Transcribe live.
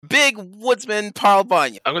big woodsman Paul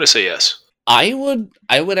Bunyan? I'm going to say yes. I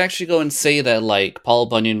would actually go and say that like Paul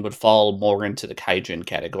Bunyan would fall more into the kaijin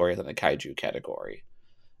category than the kaiju category.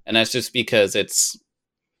 And that's just because it's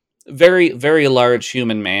very, very large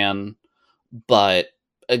human man, but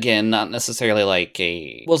again, not necessarily like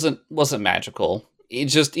wasn't magical.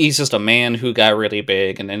 He's just a man who got really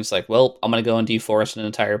big, and then it's like, well, I'm gonna go and deforest an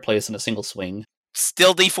entire place in a single swing.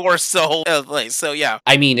 Still deforest the whole place, so yeah.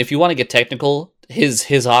 I mean, if you want to get technical,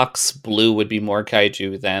 his ox blue would be more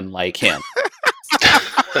kaiju than like him.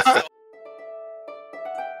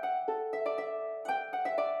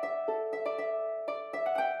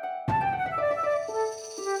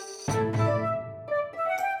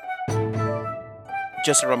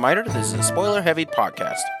 Just a reminder, this is a spoiler-heavy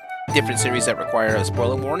podcast. Different series that require a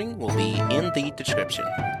spoiler warning will be in the description.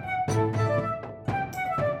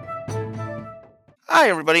 Hi,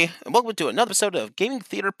 everybody, and welcome to another episode of Gaming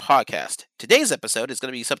Theater Podcast. Today's episode is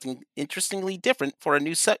going to be something interestingly different for a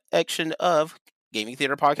new section of Gaming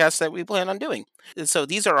Theater Podcast that we plan on doing. And so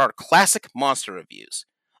these are our classic monster reviews.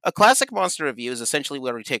 A classic monster review is essentially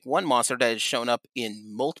where we take one monster that has shown up in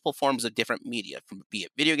multiple forms of different media, from be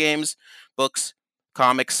it video games, books,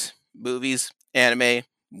 comics, movies, anime,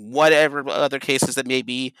 whatever other cases that may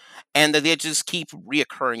be, and that they just keep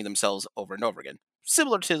reoccurring themselves over and over again.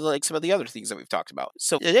 Similar to like some of the other things that we've talked about.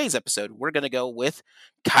 So in today's episode, we're going to go with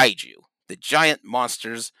Kaiju, the giant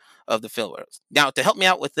monsters of the film world. Now, to help me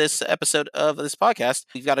out with this episode of this podcast,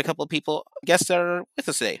 we've got a couple of guests that are with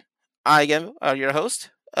us today. I am your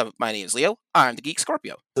host. My name is Leo. I'm the Geek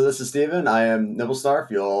Scorpio. So this is Steven. I am Nibblesnarf.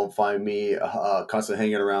 You'll find me constantly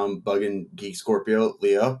hanging around bugging Geek Scorpio,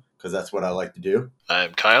 Leo, because that's what I like to do.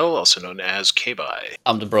 I'm Kyle, also known as K-Bye.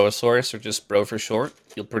 I'm the Broasaurus, or just Bro for short.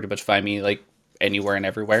 You'll pretty much find me like anywhere and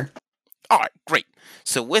everywhere. All right, great.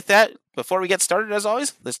 So with that, before we get started, as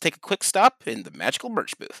always, let's take a quick stop in the magical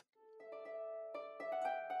merch booth.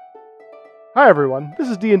 Hi everyone, this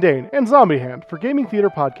is Dean Dane and Zombie Hand for Gaming Theater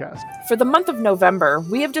Podcast. For the month of November,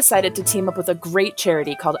 we have decided to team up with a great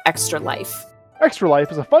charity called Extra Life. Extra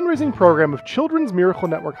Life is a fundraising program of Children's Miracle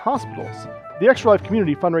Network hospitals. The Extra Life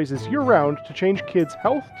community fundraises year-round to change kids'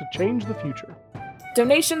 health to change the future.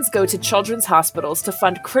 Donations go to children's hospitals to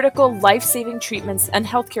fund critical life-saving treatments and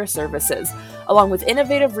healthcare services, along with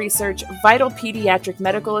innovative research, vital pediatric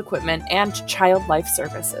medical equipment, and child life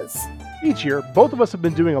services. Each year, both of us have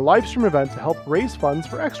been doing a live stream event to help raise funds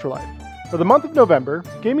for Extra Life. For the month of November,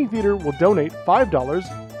 Gaming Theater will donate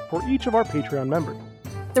 $5 for each of our Patreon members.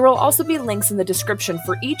 There will also be links in the description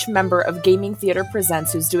for each member of Gaming Theater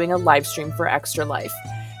Presents who's doing a live stream for Extra Life.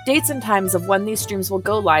 Dates and times of when these streams will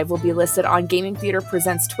go live will be listed on Gaming Theater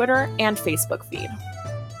Presents Twitter and Facebook feed.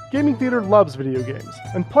 Gaming Theater loves video games,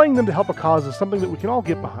 and playing them to help a cause is something that we can all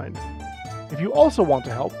get behind. If you also want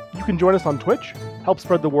to help, you can join us on Twitch, help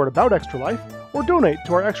spread the word about Extra Life, or donate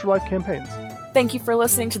to our Extra Life campaigns. Thank you for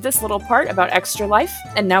listening to this little part about Extra Life,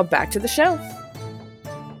 and now back to the show.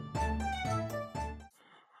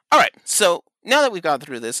 All right, so now that we've gone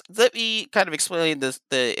through this, let me kind of explain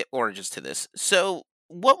the origins to this. So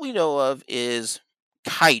what we know of is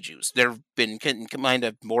kaijus. They've been kind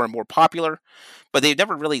of more and more popular, but they've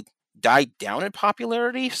never really died down in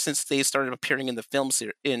popularity since they started appearing in the films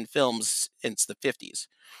since the 50s.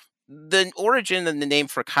 The origin and the name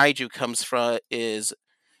for kaiju is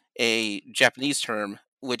a Japanese term,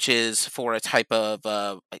 which is for a type of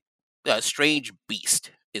a strange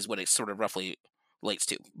beast, is what it sort of roughly relates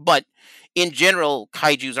to. But in general,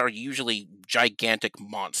 kaijus are usually gigantic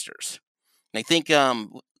monsters. And I think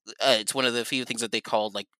it's one of the few things that they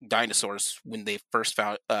called like dinosaurs when they first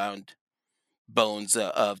found bones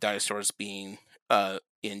of dinosaurs being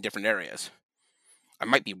in different areas. I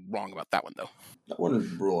might be wrong about that one, though. I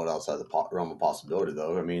wouldn't rule it outside the realm of possibility,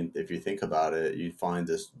 though. I mean, if you think about it, you find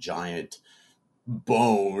this giant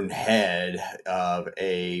bone head of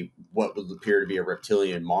what would appear to be a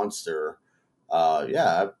reptilian monster.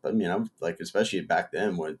 Yeah, I mean, I'm like, especially back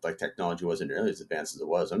then when like technology wasn't nearly as advanced as it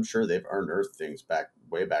was, I'm sure they've unearthed things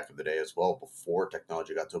way back in the day as well, before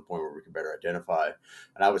technology got to a point where we could better identify.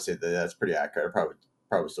 And I would say that that's pretty accurate.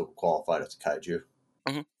 Probably still qualified as a kaiju.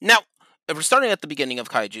 Mm-hmm. Now, if we're starting at the beginning of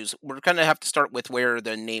kaijus, we're going to have to start with where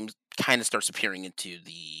the name kind of starts appearing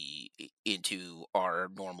into our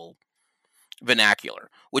normal vernacular,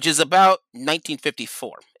 which is about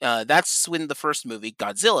 1954. That's when the first movie,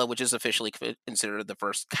 Godzilla, which is officially considered the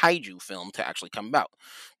first kaiju film to actually come about.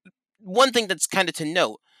 One thing that's kind of to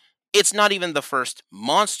note, it's not even the first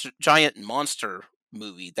giant monster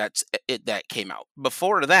movie that came out.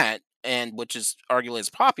 Before that, and which is arguably as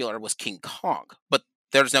popular, was King Kong. But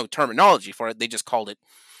there's no terminology for it. They just called it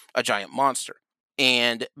a giant monster.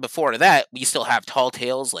 And before that, we still have tall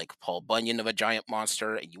tales like Paul Bunyan of a giant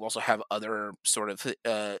monster, and you also have other sort of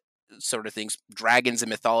things. Dragons in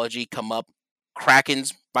mythology come up.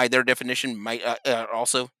 Krakens, by their definition, might are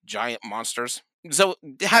also giant monsters. So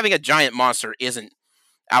having a giant monster isn't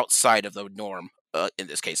outside of the norm in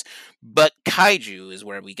this case. But kaiju is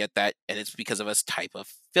where we get that, and it's because of a type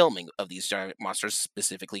of filming of these giant monsters,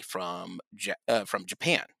 specifically from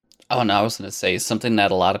Japan. Oh no, I was gonna say something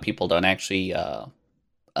that a lot of people don't actually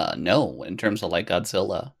know in terms of like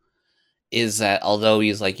Godzilla is that although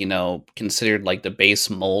he's like considered like the base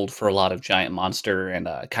mold for a lot of giant monster and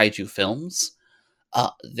kaiju films,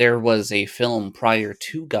 there was a film prior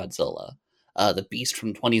to Godzilla, The Beast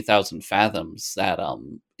from 20,000 Fathoms, that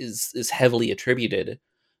is heavily attributed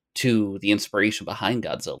to the inspiration behind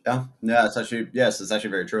Godzilla. Yeah, it's actually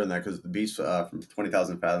very true in that, because the Beast from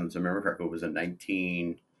 20,000 Fathoms, if I remember correctly, was in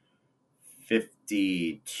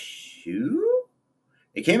 1952.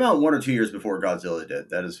 It came out 1 or 2 years before Godzilla did.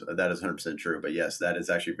 That is 100% true. But yes, that is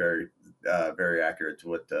actually very accurate to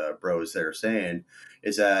what Bro is there saying.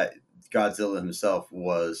 Is that Godzilla himself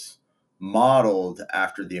was modeled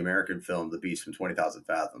after the American film The Beast from 20,000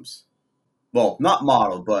 Fathoms. Well, not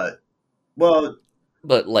modeled, but well,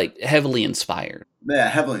 But like heavily inspired. yeah,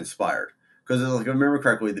 heavily inspired. Because if I remember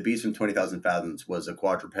correctly, The Beast from 20,000 Fathoms was a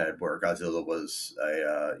quadruped, where Godzilla was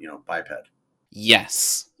a biped.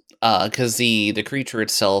 Yes, because the creature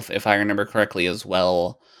itself, if I remember correctly as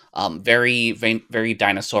well, very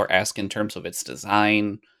dinosaur esque in terms of its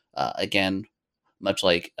design. Again, much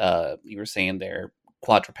like you were saying there,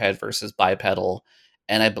 quadruped versus bipedal,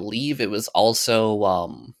 and I believe it was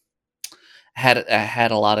also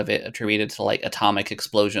had a lot of it attributed to like atomic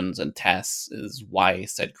explosions and tests is why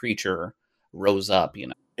said creature rose up.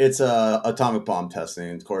 It's atomic bomb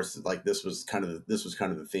testing. Of course, like this was kind of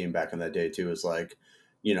the theme back in that day too. Is like,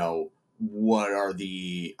 what are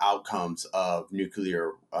the outcomes of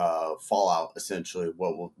nuclear fallout? Essentially,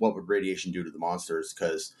 what would radiation do to the monsters?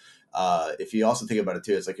 Because if you also think about it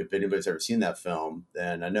too, it's like, if anybody's ever seen that film,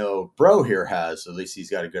 then I know Bro here has. So at least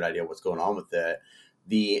he's got a good idea what's going on with it.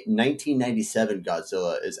 The 1997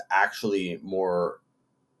 Godzilla is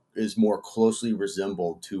more closely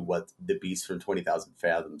resembled to what the Beast from 20,000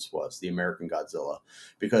 Fathoms was, the American Godzilla,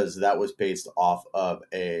 because that was based off of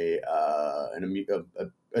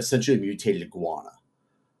essentially mutated iguana.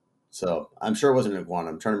 So I'm sure it wasn't an iguana.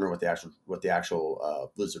 I'm trying to remember what the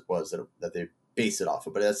actual lizard was that they based it off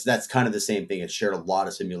of. But that's kind of the same thing. It shared a lot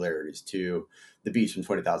of similarities to the Beast from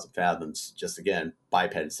 20,000 Fathoms. Just again,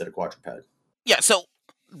 biped instead of quadruped. Yeah, so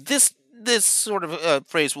this sort of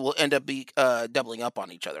phrase will end up doubling up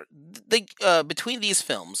on each other. They between these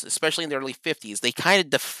films, especially in the early 50s, they kind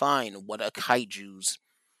of define what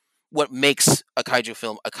makes a kaiju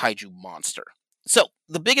film a kaiju monster. So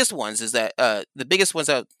the biggest ones that I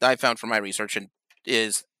found from my research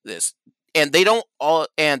is this, and they don't all,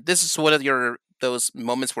 and this is one of those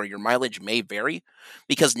moments where your mileage may vary,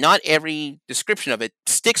 because not every description of it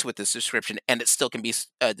sticks with this description, and it still can be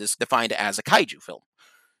defined as a kaiju film.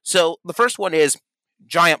 So the first one is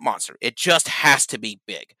giant monster. It just has to be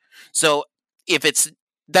big. So if it's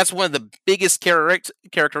that's one of the biggest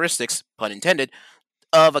characteristics, pun intended,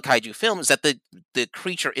 of a kaiju film, is that the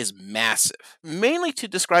creature is massive. Mainly to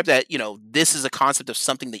describe that, this is a concept of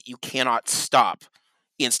something that you cannot stop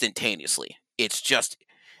instantaneously. It's just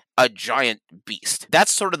a giant beast.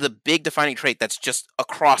 That's sort of the big defining trait that's just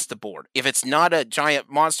across the board. If it's not a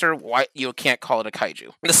giant monster, why you can't call it a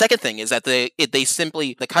kaiju. The second thing is that the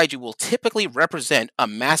kaiju will typically represent a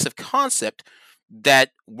massive concept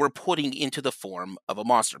that we're putting into the form of a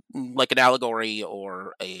monster, like an allegory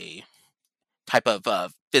or a type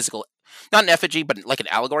of physical, not an effigy, but like an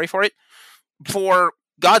allegory for it. For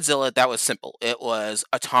Godzilla, that was simple. It was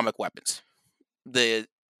atomic weapons.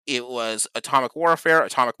 It was atomic warfare,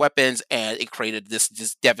 atomic weapons, and it created this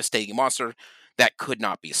devastating monster that could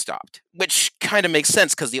not be stopped. Which kind of makes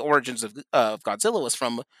sense, because the origins of Godzilla was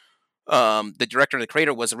from the director and the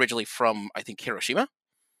creator was originally from, I think, Hiroshima,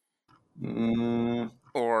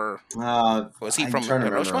 or was he I'm from trying to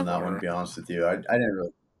remember Hiroshima? on that one, to be honest with you. I didn't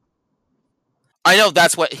really. I know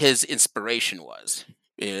that's what his inspiration was.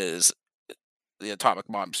 Is the atomic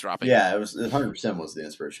bombs dropping? Yeah, it was 100% was the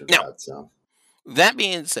inspiration of Now, that. So that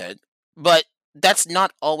being said, but that's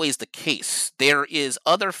not always the case. There is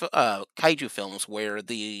other kaiju films where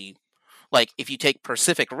if you take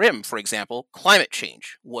Pacific Rim, for example, climate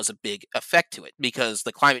change was a big effect to it, because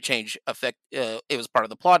the climate change effect, it was part of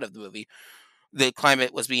the plot of the movie. The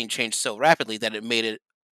climate was being changed so rapidly that it made it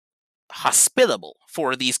hospitable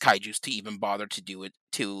for these kaijus to even bother to do it,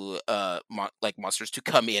 to monsters to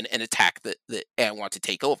come in and attack and want to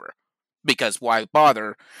take over. because why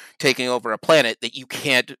bother taking over a planet that you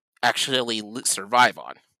can't actually survive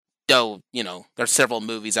on? Though, there's several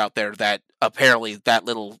movies out there that apparently that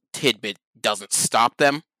little tidbit doesn't stop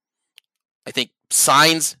them. I think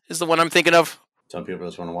Signs is the one I'm thinking of. Some people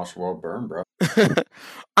just want to watch the world burn, bro.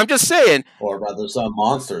 I'm just saying. Or rather, some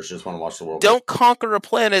monsters just want to watch the world don't conquer a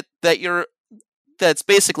planet that's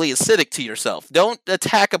basically acidic to yourself. Don't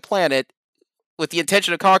attack a planet with the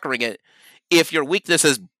intention of conquering it if your weakness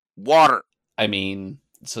is water. I mean,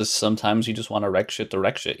 so sometimes you just want to wreck shit,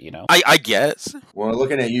 I guess. We're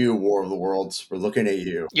looking at you, War of the Worlds. We're looking at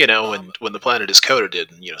you. When the planet is coded in,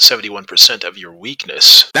 71% of your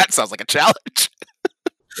weakness. That sounds like a challenge.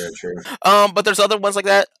 Very true. But there's other ones like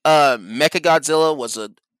that. Mechagodzilla was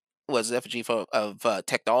an effigy of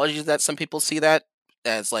technology that some people see that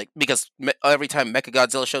as because every time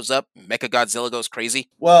Mechagodzilla shows up, Mechagodzilla goes crazy.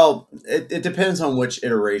 Well, it depends on which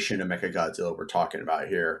iteration of Mechagodzilla we're talking about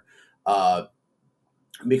here.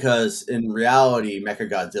 Because in reality,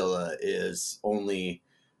 Mechagodzilla is only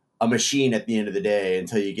a machine at the end of the day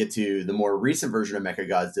until you get to the more recent version of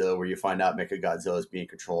Mechagodzilla, where you find out Mechagodzilla is being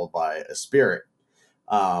controlled by a spirit.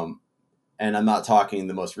 And I'm not talking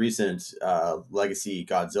the most recent Legacy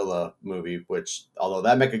Godzilla movie, which, although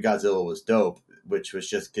that Mechagodzilla was dope, which was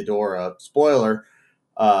just Ghidorah, spoiler,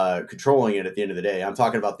 controlling it at the end of the day. I'm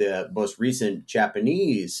talking about the most recent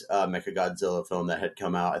Japanese Mechagodzilla film that had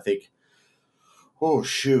come out, I think. Oh,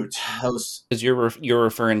 shoot. Because you're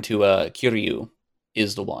referring to Kiryu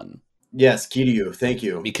is the one. Yes, Kiryu, thank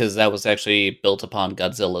you. Because that was actually built upon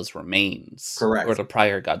Godzilla's remains. Correct. Or the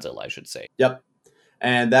prior Godzilla, I should say. Yep.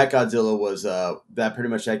 And that Godzilla was the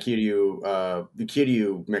Kiryu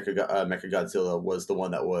Mechagodzilla was the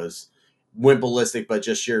one that went ballistic, but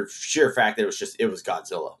just sheer fact that it was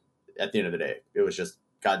Godzilla at the end of the day. It was just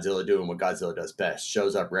Godzilla doing what Godzilla does best.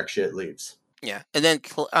 Shows up, wreck shit, leaves. Yeah. And then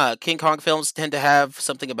King Kong films tend to have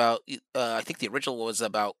something about, I think the original was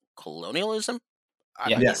about colonialism.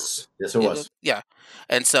 Yeah. Yes, it was. Yeah.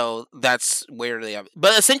 And so that's where they have.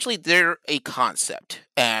 But essentially, they're a concept.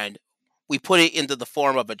 And we put it into the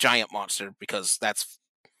form of a giant monster because that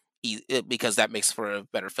makes for a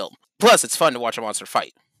better film. Plus, it's fun to watch a monster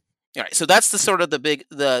fight. All right, so that's the sort of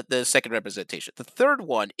the second representation. The third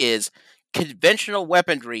one is conventional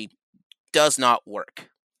weaponry does not work.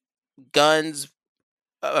 Guns,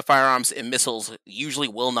 firearms, and missiles usually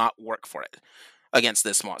will not work for it against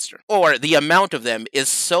this monster. Or the amount of them is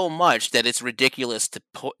so much that it's ridiculous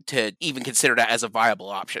to even consider that as a viable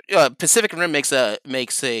option. Pacific Rim makes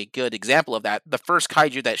a good example of that. The first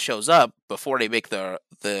kaiju that shows up before they make the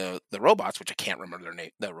robots, which I can't remember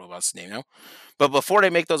the robot's name now, but before they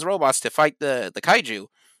make those robots to fight the kaiju,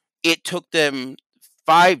 it took them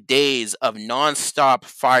 5 days of nonstop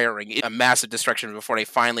firing, a massive destruction before they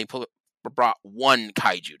finally brought one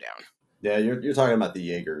kaiju down. Yeah, you're talking about the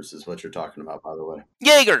Jaegers is what you're talking about, by the way.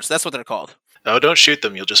 Jaegers, that's what they're called. Oh, don't shoot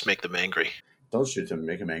them. You'll just make them angry. Don't shoot them,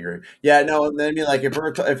 make them angry. Yeah, no, I mean, if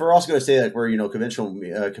we're also going to say where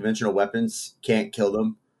conventional weapons can't kill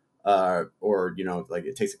them, or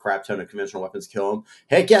it takes a crap ton of conventional weapons to kill them.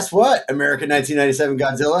 Hey, guess what? American 1997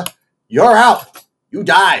 Godzilla, you're out. You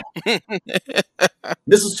died.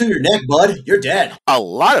 Missiles to your neck, bud. You're dead. A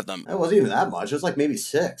lot of them. That wasn't even that much. It was maybe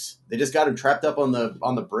 6. They just got him trapped up on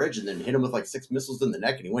the bridge and then hit him with 6 missiles in the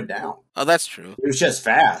neck and he went down. Oh, that's true. He was just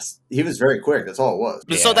fast. He was very quick. That's all it was.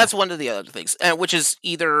 Yeah. So that's one of the other things, which is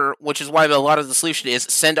why a lot of the solution is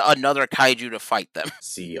send another kaiju to fight them.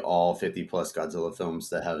 See all 50 plus Godzilla films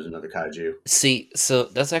that have another kaiju. See, so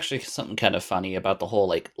that's actually something kind of funny about the whole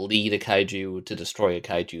lead a kaiju to destroy a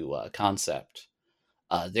kaiju concept.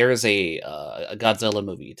 There is a Godzilla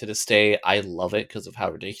movie. To this day, I love it because of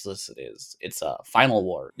how ridiculous it is. It's Final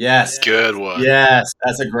War. Yes. Good one. Yes,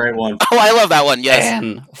 that's a great one. Oh, I love that one, yes.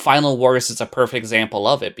 And Final Wars is a perfect example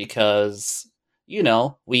of it because,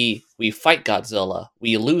 we fight Godzilla,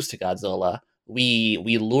 we lose to Godzilla,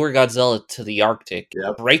 we lure Godzilla to the Arctic,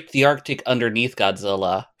 break the Arctic underneath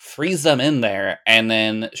Godzilla, freeze them in there, and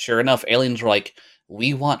then, sure enough, aliens are like,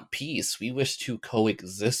 we want peace, we wish to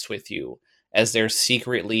coexist with you. As they're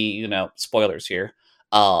secretly, spoilers here,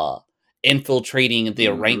 infiltrating the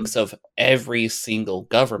ranks of every single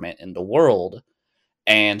government in the world.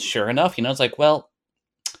 And sure enough, it's like, well,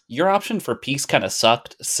 your option for peace kind of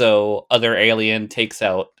sucked. So other alien takes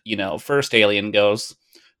out, first alien goes,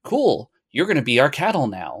 cool, you're going to be our cattle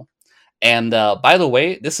now. And by the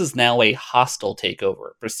way, this is now a hostile takeover.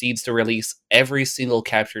 Proceeds to release every single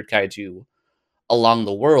captured kaiju along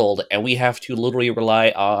the world. And we have to literally rely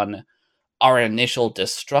on our initial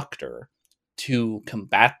destructor to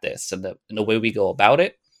combat this. And the way we go about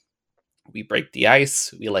it, we break the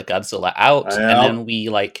ice, we let Godzilla out, and then we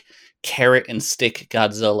carrot and stick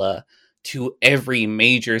Godzilla to every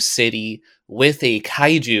major city with a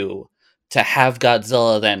kaiju to have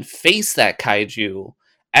Godzilla then face that kaiju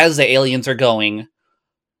as the aliens are going,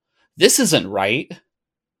 this isn't right.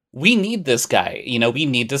 We need this guy. We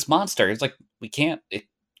need this monster. It's like, we can't.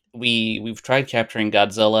 We've tried capturing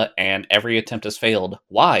Godzilla and every attempt has failed.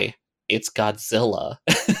 Why? It's Godzilla.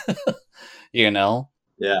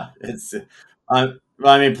 Yeah, it's. I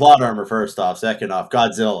mean, plot armor first off. Second off,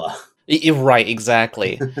 Godzilla. Right,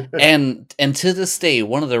 exactly. and to this day,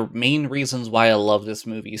 one of the main reasons why I love this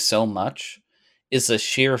movie so much is the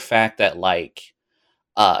sheer fact that, like,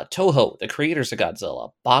 Toho, the creators of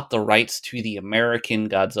Godzilla, bought the rights to the American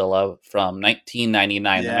Godzilla from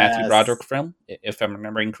 1999, the Matthew Yes. Broderick film, if I'm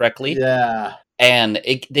remembering correctly. Yeah. And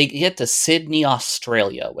they get to Sydney,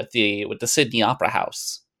 Australia, with the Sydney Opera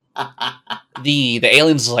House. The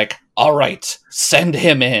aliens are like, all right, send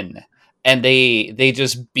him in. And they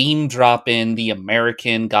just beam drop in the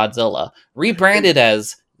American Godzilla, rebranded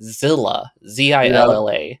as Zilla,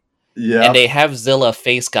 Zilla. Yeah. And they have Zilla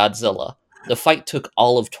face Godzilla. The fight took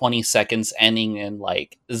all of 20 seconds, ending in,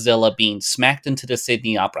 like, Zilla being smacked into the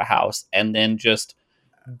Sydney Opera House and then just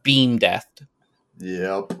beam deathed.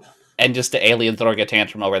 Yep. And just the alien throwing a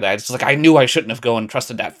tantrum over that. It's just like, I knew I shouldn't have gone and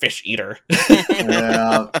trusted that fish eater.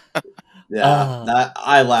 Yeah. Yeah,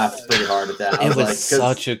 I laughed pretty hard at that. It was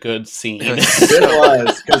such a good scene. It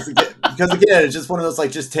was, because again, it's just one of those,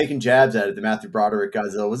 like, just taking jabs at it. The Matthew Broderick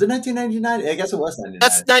Godzilla. Was it 1999? I guess it was 99.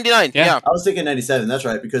 That's 99. Yeah. I was thinking 97. That's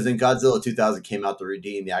right, because then Godzilla 2000 came out to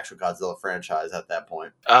redeem the actual Godzilla franchise at that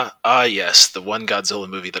point. Yes, the one Godzilla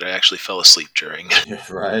movie that I actually fell asleep during.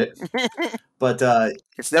 Right. But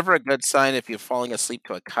it's never a good sign if you're falling asleep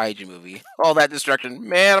to a kaiju movie. All that destruction,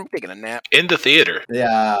 man, I'm taking a nap. In the theater.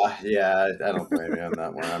 Yeah, I don't blame you on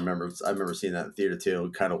that one. I remember seeing that in the theater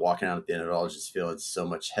too, kind of walking out at the end of it all, just feeling so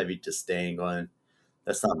much heavy disdain going,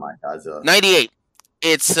 that's not my Godzilla. 98.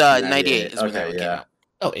 It's 98 is when okay, that one came out.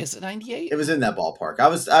 Oh, is it 98? It was in that ballpark. I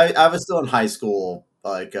was still in high school.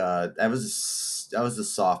 Like I was a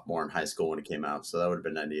sophomore in high school when it came out, so that would have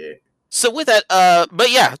been 98. So with that,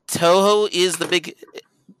 but yeah, Toho is the big.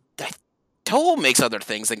 Toho makes other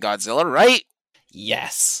things than Godzilla, right?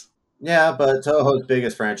 Yes. Yeah, but Toho's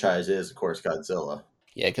biggest franchise is, of course, Godzilla.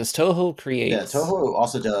 Yeah, because Toho creates. Yeah, Toho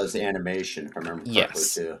also does animation, if I remember correctly,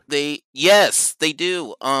 too. They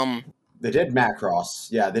do. They did Macross.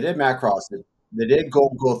 Yeah, they did Macross. They did Go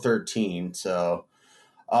 13. So,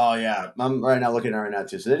 oh yeah, I'm right now looking at it right now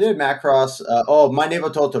too. So they did Macross. My Neighbor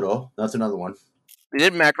Totoro. That's another one. They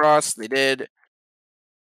did Macross. They did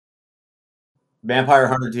Vampire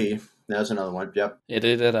Hunter D. That's another one. Yep. It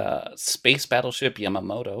did Space Battleship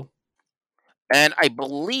Yamamoto. And I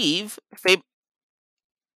believe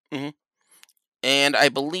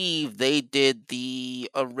they did the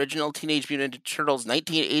original Teenage Mutant Ninja Turtles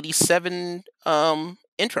 1987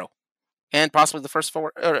 intro, and possibly the first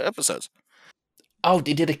 4 episodes. Oh,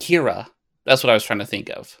 they did Akira. That's what I was trying to think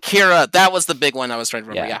of. Akira, that was the big one I was trying to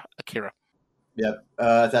remember. Yeah, Akira. Yep.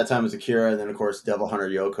 At that time it was Akira, and then of course Devil Hunter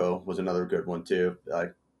Yoko was another good one too.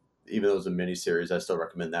 Even though it was a miniseries, I still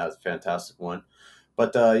recommend that. It's a fantastic one.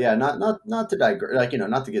 But not to digress,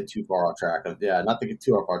 not to get too far off track. Not to get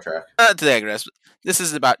too far off track. Not to digress. This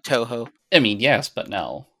is about Toho. I mean, yes, but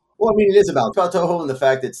no. Well, I mean, it is about Toho and the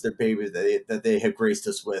fact that it's their baby that they have graced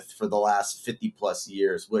us with for the last 50 plus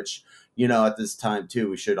years. Which, at this time too,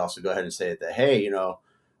 we should also go ahead and say that, hey,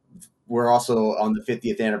 we're also on the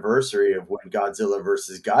 50th anniversary of when Godzilla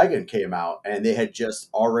vs. Gigan came out, and they had just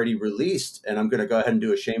already released, and I'm going to go ahead and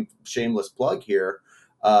do a shameless plug here.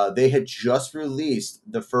 They had just released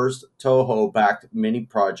the first Toho-backed mini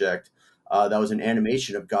project that was an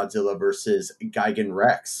animation of Godzilla vs. Gigan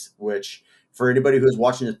Rex, which, for anybody who's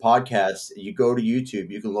watching this podcast, you go to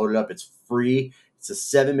YouTube, you can load it up. It's free. It's a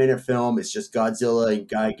 7-minute film. It's just Godzilla and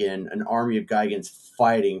Gigan, an army of Gigans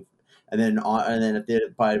fighting. And then by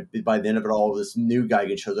the end of it all, this new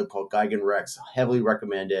Gigan shows up called Gigan Rex. Heavily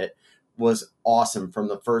recommend it. Was awesome from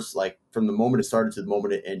the moment it started to the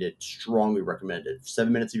moment it ended. Strongly recommend it.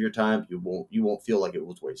 7 minutes of your time, you won't feel like it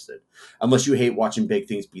was wasted, unless you hate watching big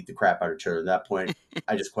things beat the crap out of each other. At that point,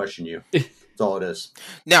 I just question you. That's all it is.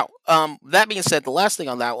 Now, that being said, the last thing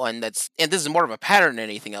on that one and this is more of a pattern than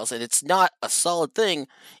anything else, and it's not a solid thing,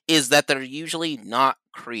 is that they're usually not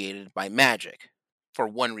created by magic for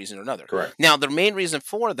one reason or another. Correct. Now, the main reason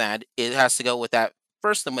for that, it has to go with that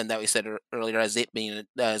first one that we said earlier, as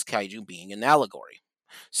Kaiju being an allegory.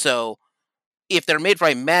 So, if they're made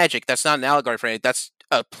by magic, that's not an allegory for anything. That's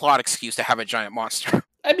a plot excuse to have a giant monster.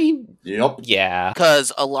 I mean, Yep. yeah.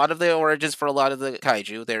 Because a lot of the origins for a lot of the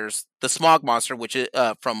kaiju, there's the smog monster, which is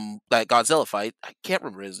from that Godzilla fight. I can't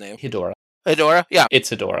remember his name. Hedorah. Hedorah? Yeah. It's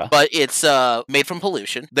Hedorah. But it's made from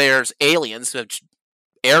pollution. There's aliens, which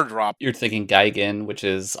airdrop. You're thinking Gigan, which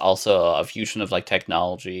is also a fusion of like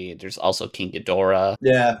technology. There's also King Ghidorah.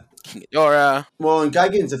 Yeah. King Ghidorah. Well, and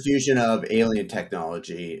Gigan's a fusion of alien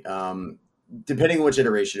technology, depending on which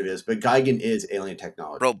iteration it is, but Gigan is alien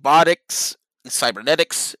technology. Robotics,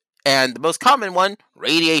 cybernetics, and the most common one,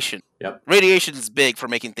 radiation. Yep. Radiation is big for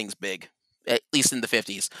making things big, at least in the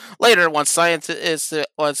 50s. Later, once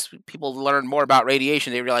people learn more about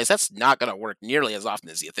radiation, they realize that's not going to work nearly as often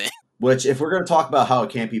as you think. Which, if we're going to talk about how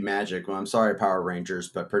it can't be magic, well, I'm sorry, Power Rangers,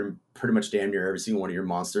 but pretty much damn near every single one of your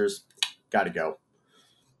monsters got to go.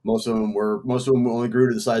 Most of them only grew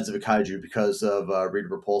to the size of a kaiju because of Rita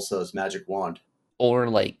Repulsa's magic wand. Or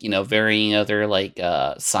like, varying other like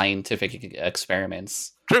scientific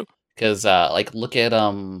experiments. True. Because like look at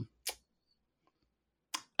oh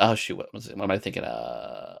shoot, what was it? What am I thinking?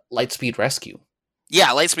 Lightspeed Rescue. Yeah,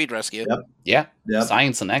 Lightspeed Rescue. Yeah. Yep.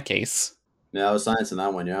 Science in that case. Yeah, I was science in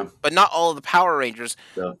that one, yeah. But not all of the Power Rangers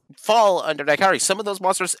fall under that category. Some of those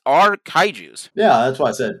monsters are kaijus. Yeah, that's why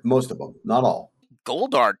I said most of them, not all.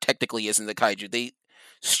 Goldar technically isn't a kaiju. They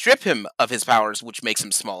strip him of his powers, which makes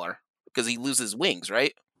him smaller because he loses wings,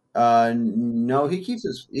 right? No, he keeps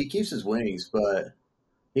his wings, but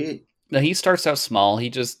he starts out small.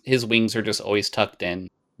 His wings are just always tucked in.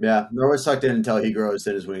 Yeah, they're always tucked in until he grows,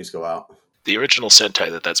 then his wings go out. The original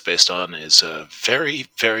Sentai that's based on is very,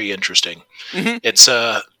 very interesting. Mm-hmm.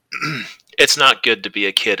 It's not good to be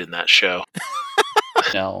a kid in that show.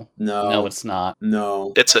 No, it's not.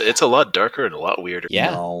 No, it's a lot darker and a lot weirder.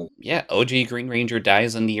 Yeah, no. Yeah. OG Green Ranger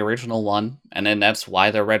dies in the original one, and then that's why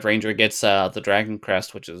the Red Ranger gets the Dragon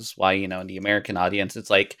Crest, which is why in the American audience it's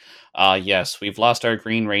like, yes, we've lost our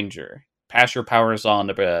Green Ranger. Pass your powers on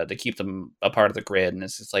to keep them a part of the grid, and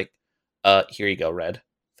it's just like, here you go, Red.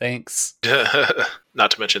 Thanks. Not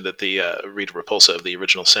to mention that the Rita Repulsa of the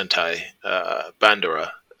original Sentai, Bandora,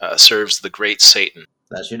 serves the Great Satan.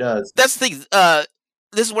 That she does. That's the thing.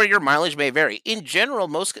 This is where your mileage may vary. In general,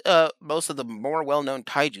 most of the more well-known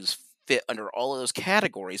kaijus fit under all of those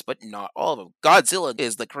categories, but not all of them. Godzilla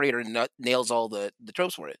is the creator and nails all the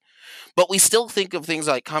tropes for it. But we still think of things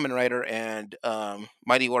like Kamen Rider and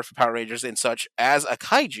Mighty Morphin Power Rangers and such as a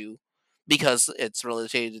kaiju because it's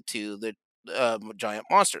related to the giant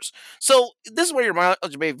monsters. So this is where your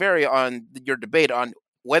mileage may vary on your debate on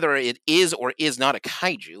whether it is or is not a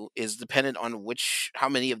kaiju is dependent on how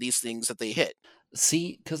many of these things that they hit.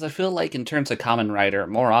 See, because I feel like in terms of Kamen Rider,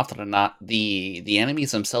 more often than not, the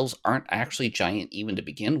enemies themselves aren't actually giant even to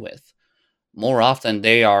begin with. More often,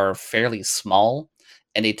 they are fairly small,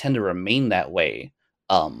 and they tend to remain that way.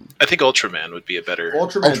 I think Ultraman would be a better...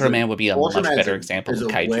 Ultraman would be a much better example of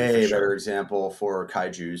kaiju. Way better example for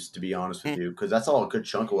kaijus, to be honest with you, because that's all a good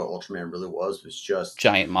chunk of what Ultraman really was just...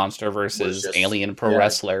 Giant monster versus alien pro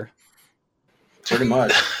wrestler. Pretty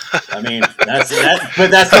much. I mean, but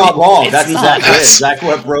that's not wrong. That's exactly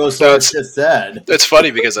what Bros just said. It's funny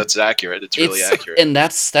because that's accurate. It's really accurate. And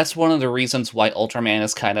that's one of the reasons why Ultraman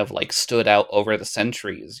has kind of like stood out over the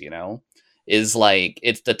centuries, is like,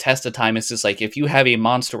 it's the test of time. It's just like, if you have a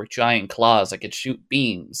monster with giant claws that can shoot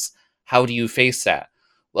beams, how do you face that?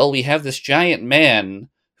 Well, we have this giant man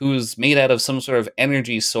who's made out of some sort of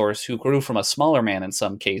energy source who grew from a smaller man in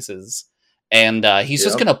some cases. And he's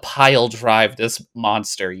just going to pile drive this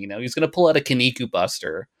monster, He's going to pull out a Kaniku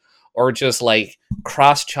Buster or just, like,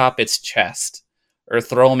 cross-chop its chest or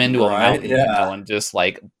throw him into a mountain, and just,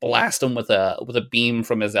 like, blast him with a beam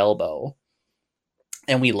from his elbow.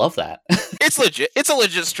 And we love that. It's legit. It's a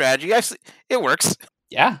legit strategy. It works.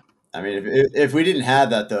 Yeah. I mean, if we didn't have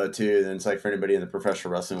that, though, too, then it's like for anybody in the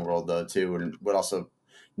professional wrestling world, though, too, would also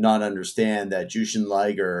not understand that Jushin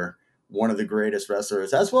Liger, one of the greatest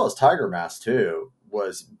wrestlers, as well as Tiger Mask too,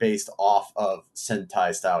 was based off of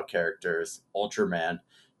Sentai style characters, Ultraman,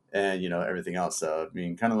 and everything else. So I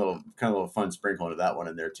mean, kind of a little fun sprinkle into that one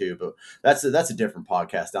in there too. But that's a different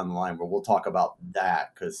podcast down the line where we'll talk about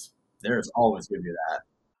that because there's always going to be that.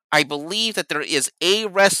 I believe that there is a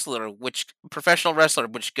professional wrestler,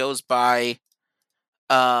 which goes by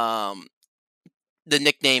the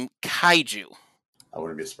nickname Kaiju. I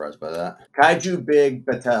wouldn't be surprised by that. Kaiju Big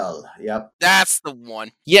Patel. Yep. That's the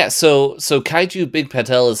one. Yeah, so Kaiju Big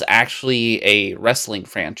Patel is actually a wrestling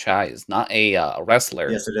franchise, not a wrestler.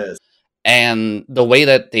 Yes, it is. And the way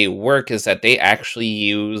that they work is that they actually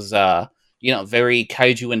use, very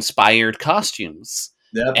kaiju-inspired costumes.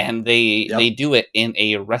 Yep. and they do it in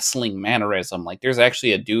a wrestling mannerism. Like there's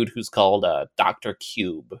actually a dude who's called Dr.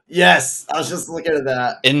 Cube. Yes, I was just looking at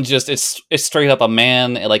that. And just it's straight up a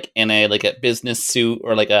man like in a business suit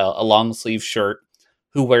or like a long sleeve shirt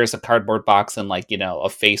who wears a cardboard box and a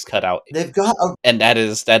face cutout. They've got and that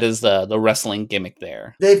is the wrestling gimmick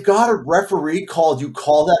there. They've got a referee called "You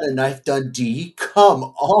Call That a Knife Dundee"? Come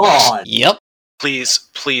on. Yep.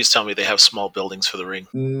 Please tell me they have small buildings for the ring.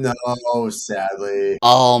 No, sadly.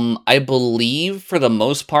 I believe for the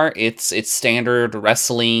most part it's standard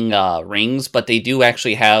wrestling rings, but they do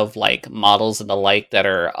actually have like models and the like that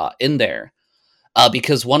are in there.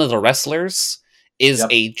 Because one of the wrestlers is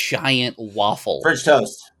a giant waffle. French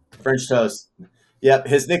toast. Yep,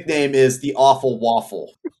 his nickname is the Awful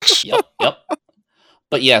Waffle. Yep.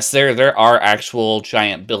 But yes, there are actual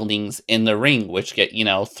giant buildings in the ring which get,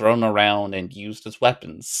 thrown around and used as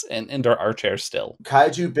weapons, and there are chairs still.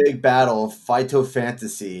 Kaiju Big Battle Phyto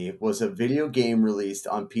Fantasy was a video game released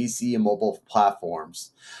on PC and mobile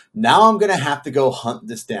platforms. Now I'm gonna have to go hunt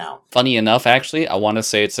this down. Funny enough, actually, I want to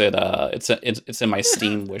say it's in my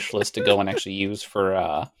Steam wish list to go and actually use for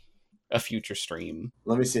a future stream.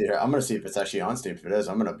 Let me see here. I'm gonna see if it's actually on Steam. If it is,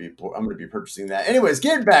 I'm gonna be purchasing that. Anyways,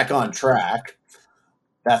 getting back on track.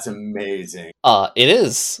 That's amazing. It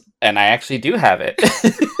is, and I actually do have it.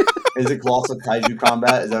 Is it Colossal Kaiju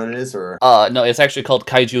Combat? Is that what it is, or? No, it's actually called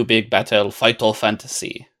Kaiju Big Battle Phyto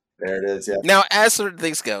Fantasy. There it is, yeah. Now, as certain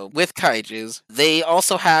things go, with kaijus, they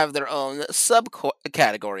also have their own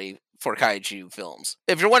subcategory for kaiju films.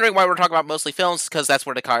 If you're wondering why we're talking about mostly films, because that's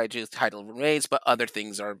where the kaiju title remains, but other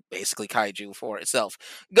things are basically kaiju for itself.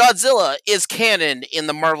 Godzilla is canon in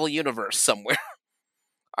the Marvel Universe somewhere.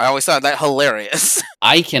 I always found that hilarious.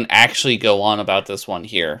 I can actually go on about this one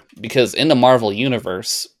here, because in the Marvel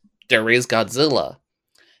Universe, there is Godzilla.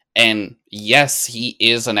 And yes, he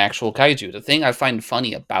is an actual kaiju. The thing I find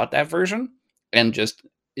funny about that version, and just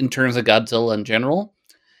in terms of Godzilla in general,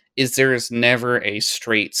 is there is never a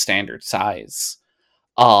straight standard size.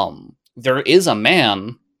 There is a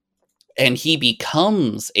man, and he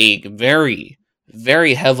becomes a very,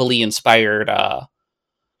 very heavily inspired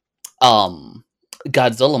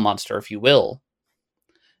Godzilla monster, if you will.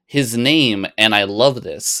 His name, and I love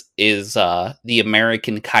this, is the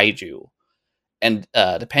American Kaiju. And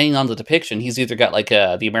depending on the depiction, he's either got like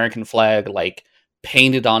the American flag like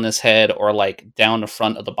painted on his head or like down the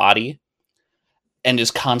front of the body, and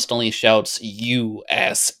just constantly shouts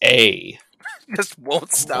USA. Just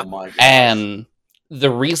won't stop. Oh my gosh. And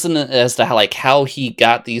the reason as to how he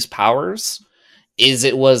got these powers is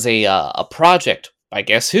it was a project by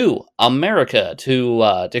guess who? America,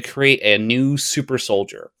 to create a new super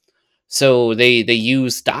soldier. So they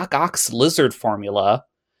use Doc Ock's lizard formula,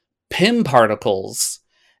 Pym particles,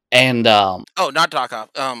 and Oh, not Doc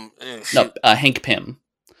Ock. Hank Pym.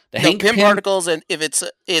 Hank Pym particles, and if it's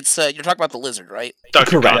you're talking about the lizard, right?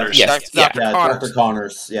 Dr. Correct. Connors. Yes. Dr.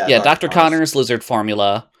 Connors. Dr. Connors lizard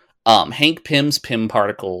formula, Hank Pym's Pym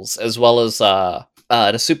particles, as well as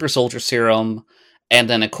the super soldier serum, and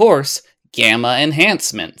then of course gamma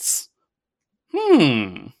enhancements.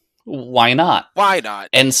 Why not? Why not?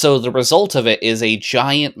 And so the result of it is a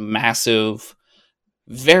giant, massive,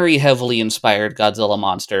 very heavily inspired Godzilla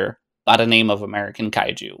monster by the name of American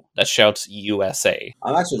Kaiju that shouts USA.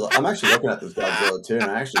 I'm actually looking at this Godzilla too, and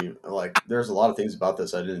I actually there's a lot of things about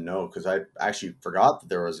this I didn't know, because I actually forgot that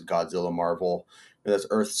there was a Godzilla Marvel. That's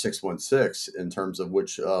Earth 616 in terms of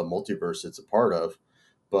which multiverse it's a part of,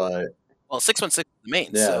 but 616 is the main.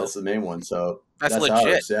 Yeah, so that's the main one. So that's legit.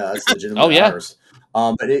 Ours. Yeah, that's legitimately yeah. ours.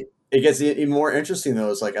 But it gets even more interesting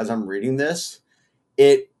though. Is as I'm reading this,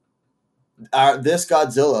 this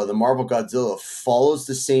Godzilla, the Marvel Godzilla, follows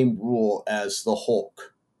the same rule as the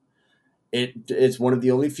Hulk. It's one of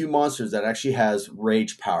the only few monsters that actually has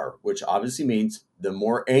rage power, which obviously means the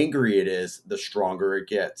more angry it is, the stronger it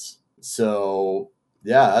gets. So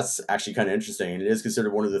yeah, that's actually kind of interesting. And it is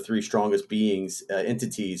considered one of the 3 strongest beings,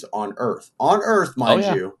 entities on Earth. On Earth,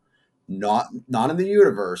 mind you, not in the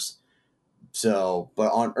universe. So,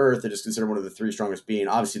 but on Earth, it is considered one of the 3 strongest beings.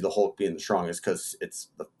 Obviously, the Hulk being the strongest because it's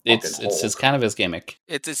the fucking Hulk. It's kind of his gimmick.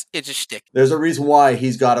 It's a shtick. There's a reason why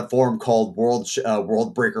he's got a form called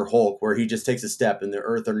World Breaker Hulk, where he just takes a step and the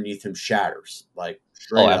Earth underneath him shatters,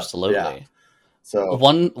 straight up. Absolutely. Yeah. So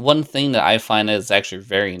one thing that I find is actually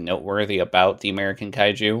very noteworthy about the American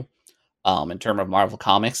Kaiju, in terms of Marvel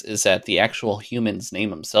Comics, is that the actual human's name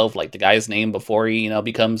himself, like the guy's name before he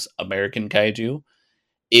becomes American Kaiju,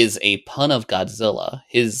 is a pun of Godzilla.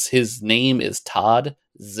 His name is Todd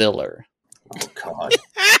Ziller. Oh God,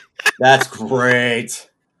 that's great.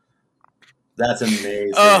 That's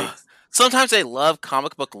amazing. Sometimes I love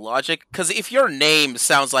comic book logic because if your name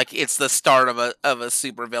sounds like it's the start of a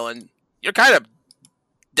supervillain, you're kind of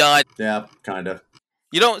done. Yeah, kind of.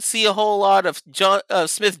 You don't see a whole lot of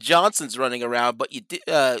Smith Johnsons running around, but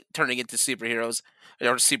turning into superheroes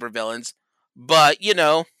or supervillains. But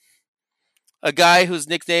a guy whose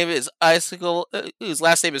nickname is Icicle, whose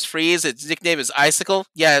last name is Freeze, its nickname is Icicle.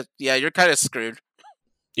 Yeah, you're kind of screwed.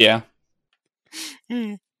 Yeah.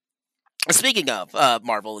 Speaking of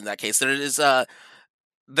Marvel, in that case,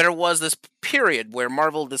 there was this period where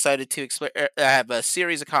Marvel decided to have a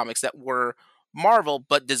series of comics that were Marvel,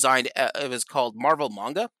 but designed. It was called Marvel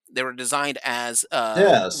manga. They were designed as with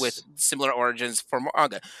Yes. similar origins for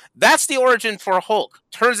manga. That's the origin for Hulk.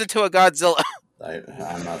 Turns into a Godzilla.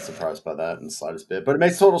 I'm not surprised by that in the slightest bit, but it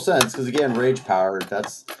makes total sense because again, rage power.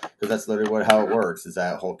 That's because that's literally how it works. Is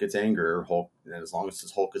that Hulk gets angry, Hulk, and as long as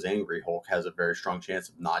his Hulk is angry, Hulk has a very strong chance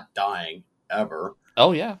of not dying ever.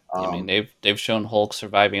 Oh yeah. I mean, they've shown Hulk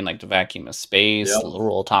surviving like the vacuum of space, Yep. the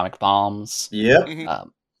literal atomic bombs. Yep.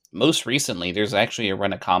 Most recently, there's actually a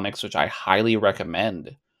run of comics which I highly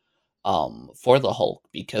recommend for the Hulk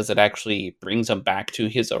because it actually brings him back to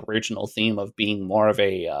his original theme of being more of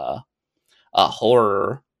a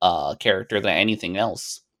horror character than anything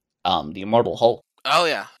else. The Immortal Hulk. Oh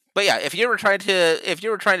yeah, but yeah, if you were trying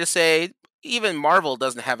to say even Marvel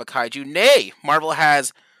doesn't have a kaiju, nay, Marvel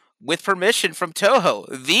has, with permission from Toho,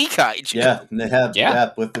 the kaiju. Yeah, and they have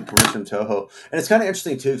Yeah. with the permission from Toho, and it's kind of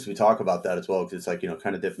interesting too because we talk about that as well because it's like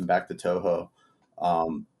kind of dipping back to Toho,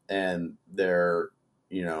 and their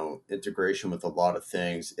integration with a lot of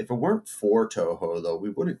things. If it weren't for Toho, though, we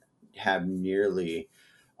wouldn't have nearly.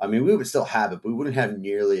 I mean, we would still have it, but we wouldn't have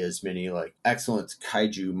nearly as many like excellent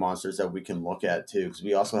kaiju monsters that we can look at too. Because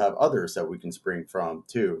we also have others that we can spring from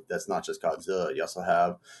too. That's not just Godzilla. You also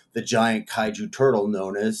have the giant kaiju turtle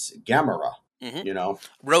known as Gamera.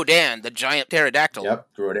 Rodan, the giant pterodactyl. Yep,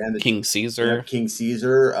 Rodan, King Caesar. Yep, King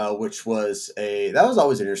Caesar, which was that was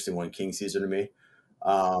always an interesting one. King Caesar to me.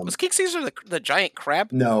 Was King Caesar the giant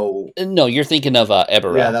crab? No, you're thinking of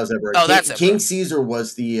Ebera. Yeah, that was Ebera. Oh, that's Ebera. King Caesar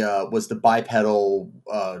was the bipedal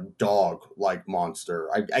dog like monster.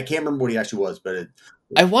 I can't remember what he actually was, but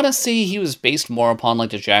I want to say he was based more upon like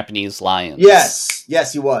the Japanese lions. Yes,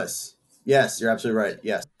 he was. Yes, you're absolutely right.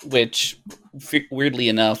 Yes, which weirdly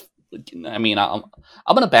enough, I mean, I'm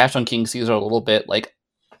gonna bash on King Caesar a little bit, like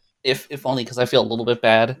if only because I feel a little bit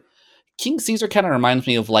bad. King Caesar kind of reminds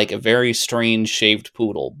me of like a very strange shaved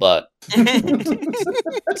poodle, but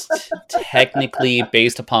technically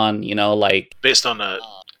based upon based on a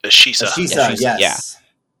Shisa. Yes.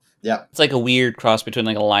 Yeah. It's like a weird cross between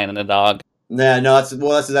like a lion and a dog. Yeah, no, that's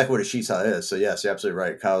exactly what a Shisa is. So yes, you're absolutely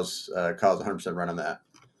right. Kyle's 100% right on that.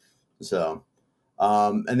 So,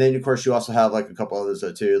 and then of course you also have like a couple others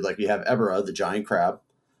too. Like you have Ebera, the giant crab.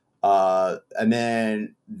 And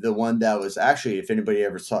then the one that was actually, if anybody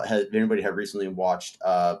had recently watched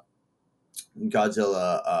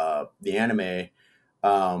Godzilla, the anime,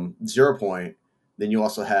 0 Point, then you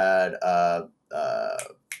also had the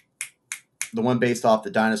one based off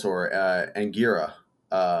the dinosaur, Anguirus.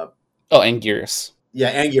 Anguirus.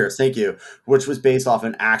 Yeah, Anguirus, thank you, which was based off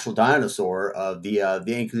an actual dinosaur of the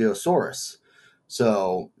Ankylosaurus.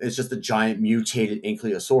 So it's just a giant mutated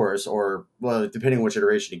Ankylosaurus, or well, depending on which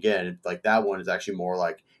iteration again, like that one is actually more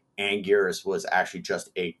like Anguirus was actually just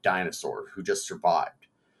a dinosaur who just survived.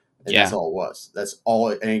 And that's all it was. That's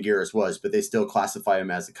all Anguirus was, but they still classify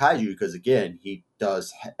him as a kaiju because again, he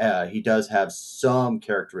does have some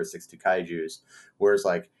characteristics to kaijus, whereas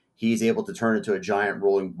like he's able to turn into a giant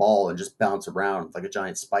rolling ball and just bounce around like a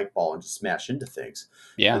giant spike ball and just smash into things.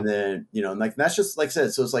 Yeah. And then, and like that's just like I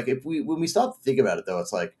said. So it's like when we stop to think about it though,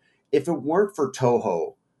 it's like if it weren't for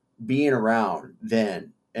Toho being around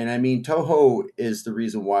then, and I mean Toho is the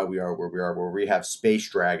reason why we are where we have space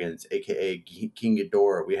dragons, aka King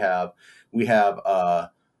Ghidorah. We have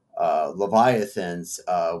Leviathans,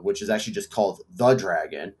 which is actually just called the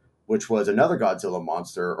Dragon, which was another Godzilla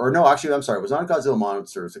monster. Or no, actually, I'm sorry, it was not a Godzilla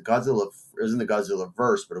monster. It was in the Godzilla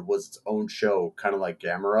verse, but it was its own show, kind of like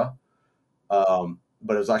Gamera.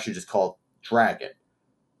 But it was actually just called Dragon.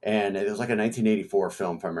 And it was like a 1984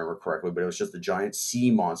 film, if I remember correctly, but it was just a giant sea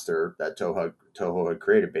monster that Toho had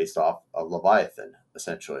created based off of Leviathan,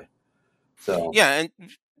 essentially. So yeah, and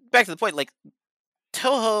back to the point, like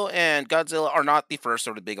Toho and Godzilla are not the first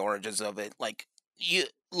sort of big origins of it. Like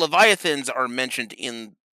Leviathans are mentioned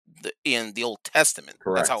in the Old Testament.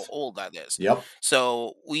 Correct. That's how old that is. Yep.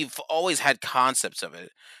 So we've always had concepts of it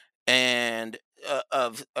and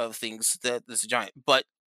of things that this is giant, but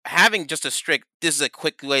having just a strict, this is a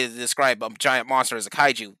quick way to describe a giant monster as a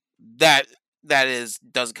kaiju, that that is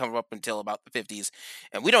doesn't come up until about the 50s,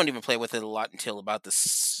 and we don't even play with it a lot until about the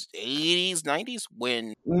 80s, 90s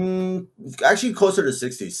when Actually, closer to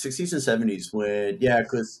 60s and 70s. When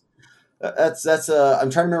because that's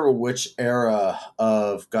I'm trying to remember which era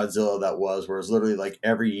of Godzilla that was, where it was literally like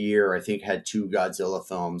every year I think had two Godzilla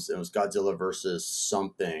films. It was Godzilla versus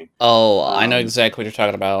something. Oh, I know exactly what you're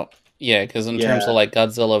talking about. Yeah, because in terms Yeah. of like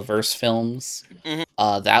Godzilla verse films, Mhm.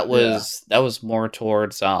 that was more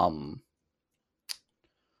towards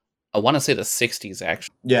I want to say the 60s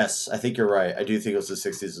actually, Yes, I think you're right. I do think it was the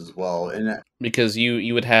 60s as well. And because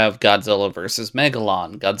you would have Godzilla versus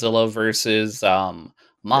Megalon, Godzilla versus yep.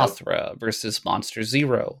 Mothra versus Monster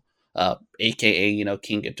Zero, aka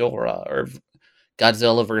King Ghidorah, or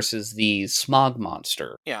Godzilla versus the Smog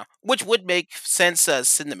Monster. Yeah, which would make sense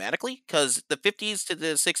cinematically because the 50s to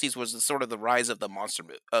the 60s was sort of the rise of the monster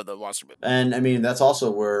movie. And I mean that's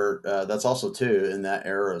also where that's also too in that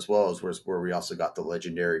era as well as where we also got the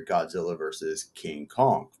legendary Godzilla versus King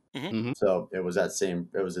Kong. Hmm. Hmm. So it was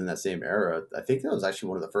in that same era. I think that was actually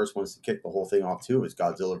one of the first ones to kick the whole thing off too, was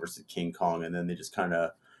Godzilla versus King Kong, and then they just kind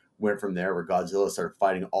of went from there where Godzilla started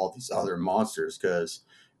fighting all these other monsters, because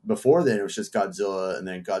before then it was just Godzilla, and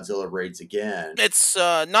then Godzilla raids again. It's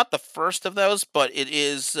not the first of those, but it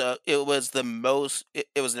is. It was the most.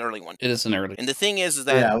 It was an early one, It is an early. and the thing is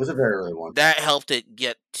that Yeah, it was a very early one. that helped it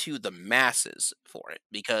get to the masses for it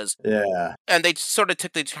because Yeah. and they sort of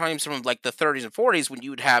took the times from like the 30s and 40s when you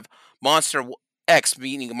would have X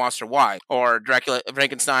meaning Monster Y or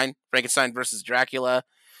Frankenstein versus Dracula,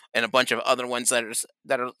 and a bunch of other ones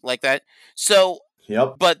that are like that. So,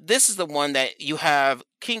 Yep. but this is the one that you have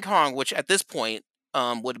King Kong, which at this point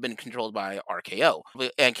would have been controlled by RKO.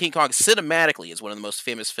 And King Kong cinematically is one of the most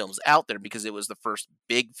famous films out there because it was the first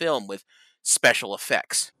big film with special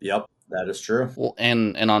effects. Yep. That is true. Well,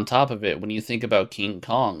 and on top of it, when you think about King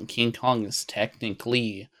Kong is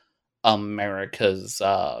technically America's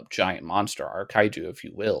giant monster, or kaiju, if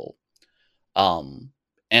you will.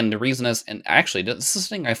 And the reason is, and actually, this is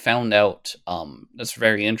something I found out that's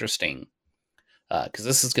very interesting, because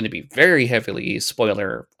this is going to be very heavily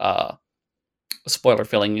spoiler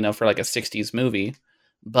filling, for like a 60s movie.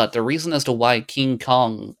 But the reason as to why King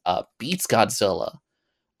Kong beats Godzilla,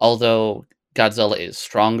 although Godzilla is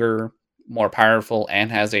stronger, more powerful,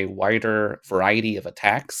 and has a wider variety of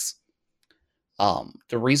attacks,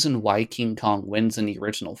 the reason why King Kong wins in the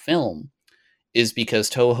original film is because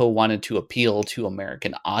Toho wanted to appeal to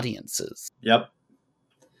American audiences. Yep.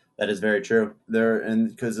 That is very true. There, and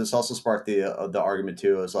because this also sparked the argument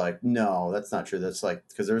too. It was like, no, that's not true. That's like,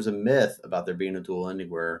 because there was a myth about there being a dual ending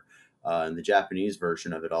where, in the Japanese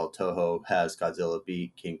version of it all, Toho has Godzilla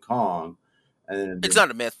beat King Kong, and then It's not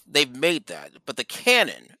a myth; they've made that, but the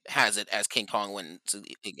canon has it as King Kong wins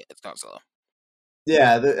against Godzilla.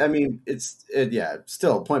 yeah, I mean, yeah.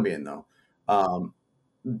 Still, point being though,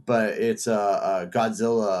 but it's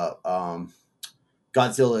Godzilla.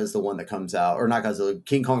 Godzilla is the one that comes out, or not Godzilla.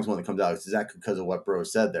 King Kong's the one that comes out. It's exactly because of what Bro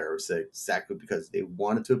said there. It's exactly because they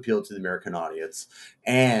wanted to appeal to the American audience,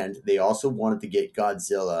 and they also wanted to get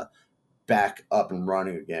Godzilla back up and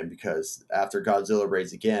running again, because after Godzilla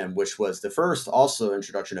Raids Again, which was the first also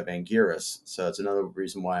introduction of Anguirus, so it's another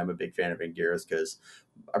reason why I'm a big fan of Anguirus, because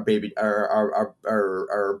our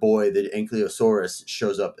boy, the Ankylosaurus,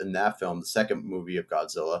 shows up in that film, the second movie of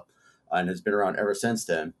Godzilla, and has been around ever since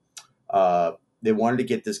then. They wanted to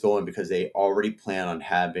get this going because they already plan on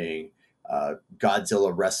having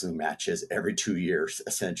Godzilla wrestling matches every 2 years,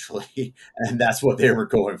 essentially, and that's what they were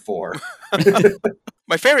going for.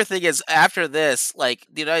 My favorite thing is after this, like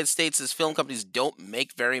the United States' film companies don't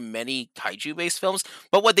make very many kaiju-based films,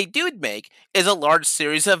 but what they do make is a large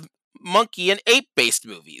series of monkey and ape-based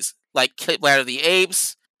movies, like Planet of the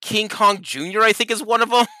Apes, King Kong Jr. I think is one of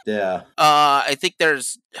them. Yeah. I think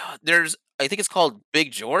there's I think it's called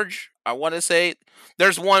Big George. I want to say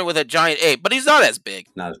there's one with a giant ape, but he's not as big.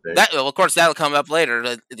 Not as big. That, well, of course, that'll come up later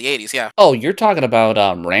in the 80s. Yeah. Oh, you're talking about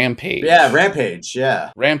Rampage. Yeah, Rampage.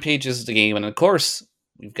 Yeah. Rampage is the game, and of course,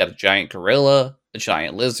 we've got a giant gorilla, a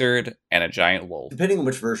giant lizard, and a giant wolf. Depending on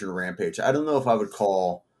which version of Rampage, I don't know if I would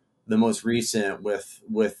call the most recent with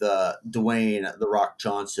Dwayne the Rock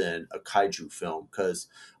Johnson a kaiju film, because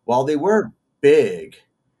while they were big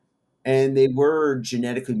and they were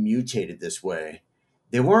genetically mutated this way,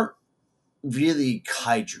 they weren't really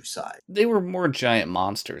kaiju size. They were more giant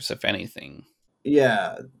monsters, if anything.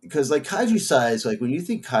 Yeah, because like kaiju size, like when you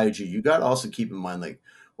think kaiju, you got to also keep in mind, like,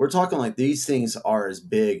 we're talking like these things are as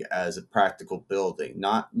big as a practical building,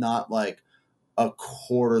 not like a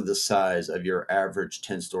quarter the size of your average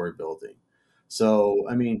 10-story building. So,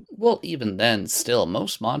 I mean, Well, even then, still,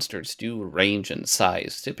 most monsters do range in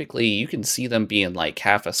size. Typically, you can see them being like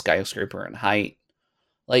half a skyscraper in height.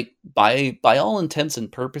 Like by all intents and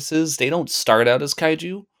purposes, they don't start out as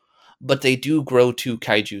kaiju, but they do grow to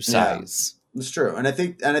kaiju yeah, size. it's true. And I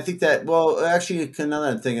think that, well, actually, now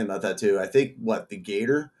that I'm thinking about that too, I think the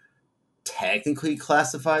gator technically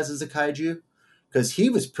classifies as a kaiju because he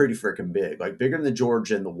was pretty freaking big, like bigger than George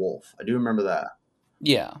and the wolf. I do remember that.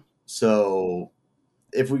 Yeah. So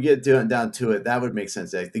if we get down to it, that would make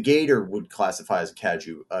sense. Like, the gator would classify as a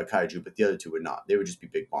kaiju, but the other two would not. They would just be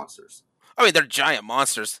big monsters. I mean, they're giant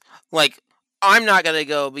monsters. Like, I'm not gonna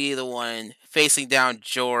go be the one facing down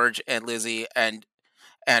George and Lizzie and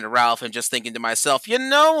Ralph and just thinking to myself, you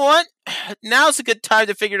know what? Now's a good time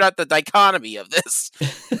to figure out the dichotomy of this.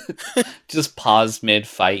 Just pause mid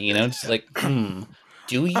fight, just like,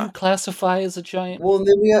 do you classify as a giant? Well, and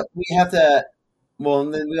then we have to. Well,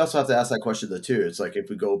 and then we also have to ask that question though too. It's like, if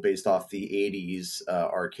we go based off the '80s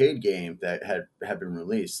arcade game that had been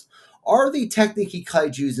released, are they technically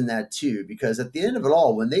kaiju's in that too? Because at the end of it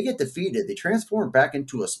all, when they get defeated, they transform back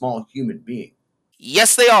into a small human being.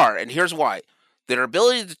 Yes, they are, and here's why. Their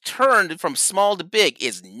ability to turn from small to big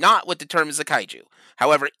is not what determines a kaiju.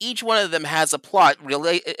 However, each one of them has a plot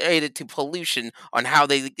related to pollution on how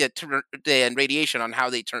they get and radiation on how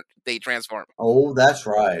they transform. Oh, that's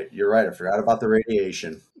right. You're right. I forgot about the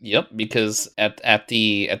radiation. Yep, because at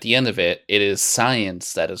the end of it, it is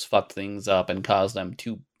science that has fucked things up and caused them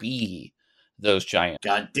to be those giants.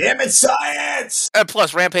 God damn it, science! And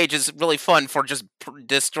plus, Rampage is really fun for just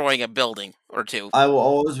destroying a building or two. I will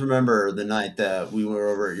always remember the night that we were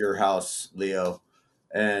over at your house, Leo,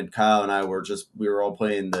 and Kyle and I we were all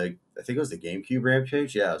playing I think it was the GameCube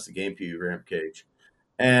Rampage. Yeah, it was the GameCube Rampage.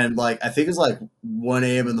 And like, I think it's like 1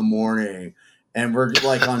 a.m. in the morning, and we're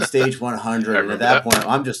like on stage 100. And at that point,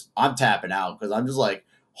 I'm tapping out because I'm just like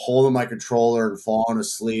holding my controller and falling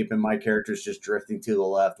asleep, and my character's just drifting to the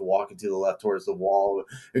left, walking to the left towards the wall.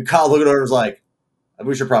 And Kyle looking over was like,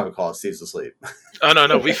 we should probably call it Steve's asleep. Oh,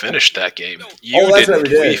 no, we finished that game. That's Didn't. Right, we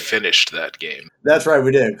did. We finished that game. That's right,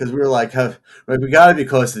 we did, because we were like, we got to be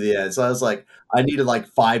close to the end. So I was like, I needed like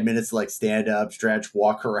 5 minutes to like stand up, stretch,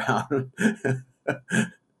 walk around.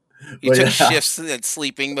 You took shifts in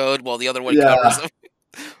sleeping mode while the other one Yeah. covers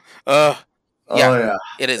them. Yeah,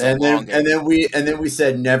 it is and a long game. And then we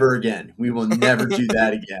said never again. We will never do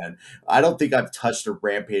that again. I don't think I've touched a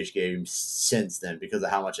Rampage game since then because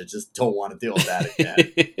of how much I just don't want to deal with that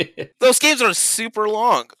again. Those games are super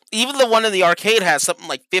long. Even the one in the arcade has something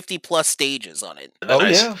like 50 plus stages on it.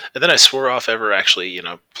 And then I swore off ever actually,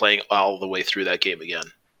 playing all the way through that game again.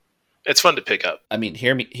 It's fun to pick up. I mean,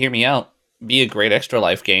 hear me out. Be a great Extra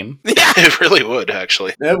Life game. Yeah, it really would,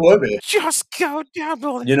 actually. It would be. Just go down,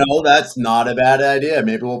 bullet. That's not a bad idea.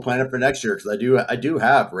 Maybe we'll plan it for next year, because I do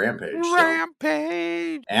have Rampage.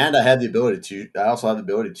 Rampage. And I also have the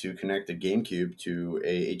ability to connect the GameCube to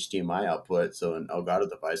a HDMI output, so an Elgato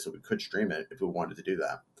device, so we could stream it if we wanted to do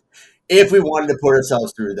that. If we wanted to put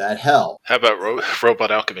ourselves through that hell. How about Robot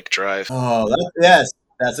Alchemic Drive? Oh, yes.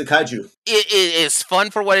 That's a kaiju. It is fun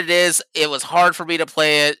for what it is. It was hard for me to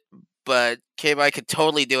play it, but K-Bike could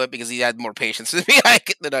totally do it because he had more patience than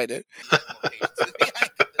I did.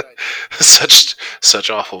 Such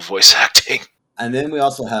awful voice acting. And then we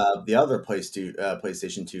also have the other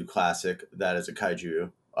PlayStation 2 classic that is a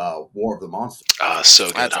kaiju, War of the Monsters. So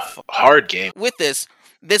good. That's a hard game. With this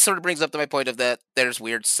sort of brings up to my point of that there's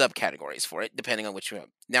weird subcategories for it, depending on which you have.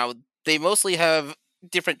 Now, they mostly have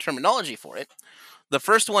different terminology for it. The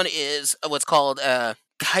first one is what's called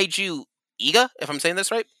Kaiju Iga, if I'm saying this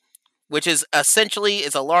right, which is essentially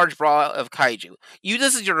a large brawl of kaiju.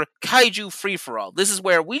 This is your kaiju free-for-all. This is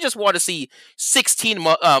where we just want to see 16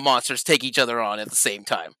 monsters take each other on at the same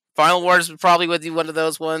time. Final Wars probably would be one of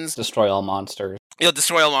those ones. Destroy all monsters.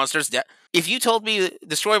 Destroy all monsters. If you told me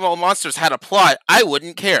Destroy All Monsters had a plot, I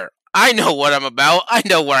wouldn't care. I know what I'm about. I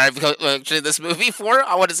know where I've watched this movie for.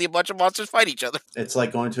 I want to see a bunch of monsters fight each other. It's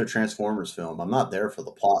like going to a Transformers film. I'm not there for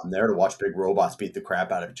the plot. I'm there to watch big robots beat the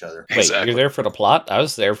crap out of each other. Wait, exactly. You're there for the plot? I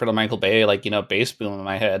was there for the Michael Bay, bass boom in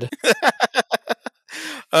my head.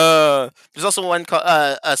 There's also one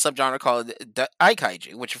a subgenre called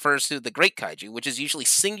Kaiju, which refers to the Great Kaiju, which is usually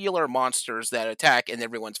singular monsters that attack and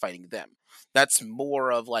everyone's fighting them. That's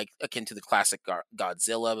more of akin to the classic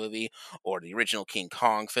Godzilla movie, or the original King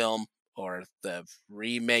Kong film, or the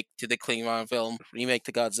remake to the King Kong film, remake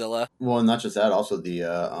to Godzilla. Well, and not just that, also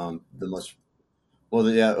the most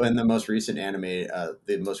recent anime,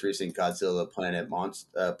 the most recent Godzilla Planet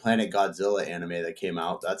Godzilla anime that came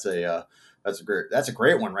out. That's a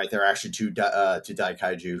great one right there, actually, to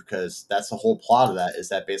Daikaiju, because that's the whole plot of that, is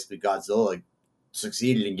that basically Godzilla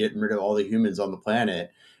succeeded in getting rid of all the humans on the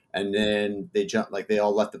planet, and then they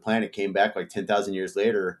all left the planet, came back like 10,000 years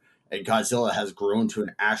later, and Godzilla has grown to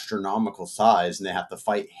an astronomical size, and they have to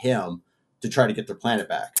fight him to try to get their planet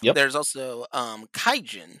back. Yep. There's also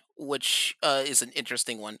Kaijin, which is an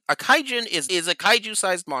interesting one. A Kaijin is a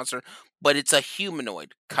kaiju-sized monster, but it's a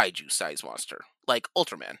humanoid kaiju-sized monster, like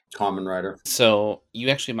Ultraman. Common Rider. So you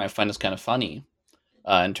actually might find this kind of funny.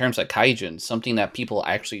 In terms of kaijin, something that people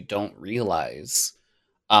actually don't realize,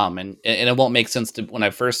 and it won't make sense when I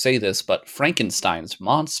first say this, but Frankenstein's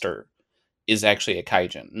monster is actually a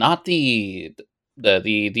kaijin, not the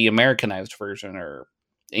Americanized version or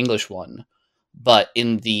English one, but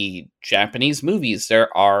in the Japanese movies there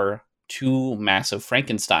are two massive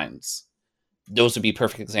Frankensteins. Those would be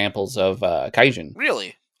perfect examples of kaijin.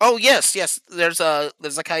 Really? Oh yes. There's a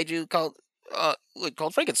kaiju called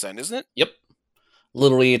Frankenstein, isn't it? Yep.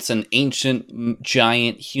 Literally, it's an ancient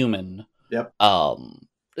giant human. Yep.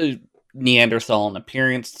 Neanderthal in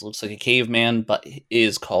appearance, looks like a caveman, but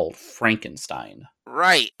is called Frankenstein.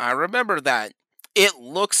 Right, I remember that. It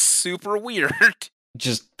looks super weird.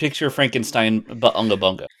 Just picture Frankenstein, but unga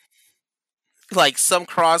bunga. Like some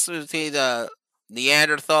cross between the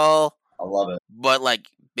Neanderthal, I love it. but like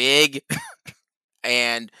big,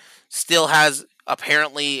 and still has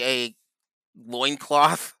apparently a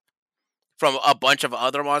loincloth from a bunch of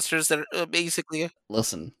other monsters that are basically.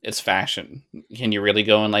 Listen, it's fashion. Can you really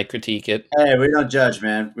go and like critique it? Hey, we don't judge,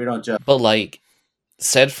 man. We don't judge. But like,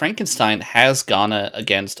 said Frankenstein has gone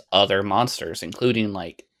against other monsters, including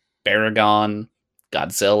like Baragon,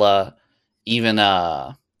 Godzilla, even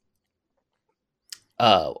what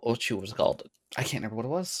was it called? I can't remember what it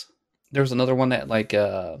was. There was another one that like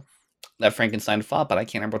that Frankenstein fought, but I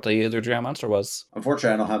can't remember what the other giant monster was.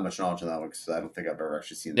 Unfortunately, I don't have much knowledge on that one because I don't think I've ever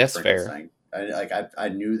actually seen. That's fair. I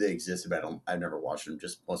knew they existed, but I've never watched them.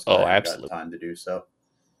 Just most Oh, I haven't absolutely. got time to do so.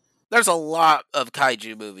 There's a lot of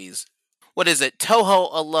kaiju movies. What is it? Toho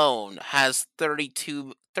alone has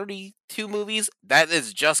 32 movies. That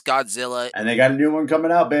is just Godzilla. And they got a new one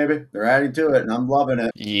coming out, baby. They're adding to it, and I'm loving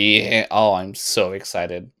it. Yeah. Oh, I'm so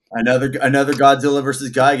excited. Another Godzilla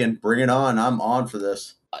versus Gigan. Bring it on. I'm on for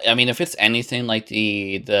this. I mean, if it's anything like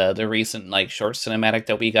the recent like short cinematic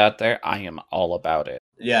that we got there, I am all about it.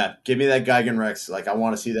 Yeah, give me that Gigan Rex. Like, I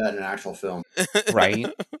want to see that in an actual film. Right?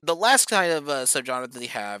 The last kind of subgenre that they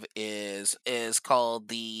have is called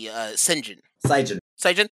the Seijin. Seijin.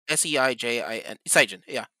 Seijin, Seijin. Seijin,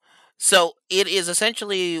 yeah. So it is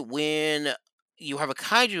essentially when you have a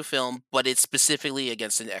kaiju film, but it's specifically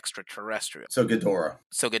against an extraterrestrial. So Ghidorah.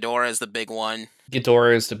 So Ghidorah is the big one.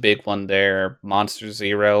 Ghidorah is the big one there. Monster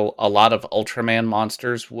Zero. A lot of Ultraman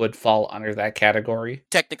monsters would fall under that category.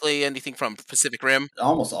 Technically, anything from Pacific Rim.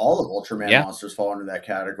 Almost all of Ultraman monsters fall under that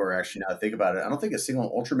category, actually, now that I think about it. I don't think a single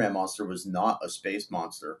Ultraman monster was not a space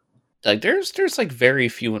monster. Like, there's like very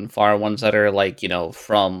few and far ones that are like,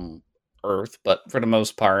 from Earth, but for the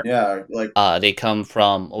most part, yeah, like they come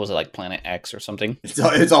from, what was it, like Planet X or something?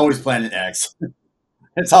 It's always Planet X.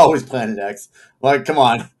 It's always Planet X. Like, come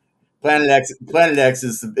on, Planet X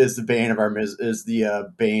is the bane of our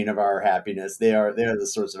bane of our happiness. They are the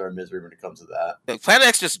source of our misery when it comes to that. Like, Planet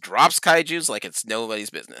X just drops kaijus like it's nobody's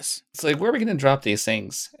business. It's like, where are we gonna drop these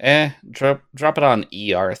things? Drop it on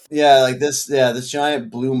Earth. Yeah, like this giant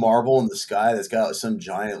blue marble in the sky that's got some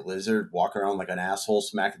giant lizard walking around like an asshole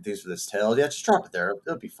smacking things with its tail. Yeah, just drop it there.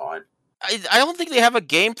 It'll be fine. I don't think they have a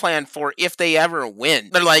game plan for if they ever win.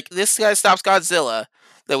 They're like, this guy stops Godzilla,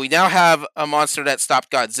 that we now have a monster that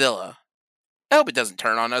stopped Godzilla. I hope it doesn't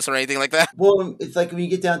turn on us or anything like that. Well, it's like when you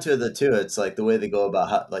get down to the two, it's like the way they go about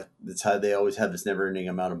how, like, it's how they always have this never-ending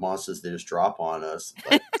amount of monsters they just drop on us.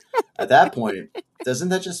 Like, at that point, doesn't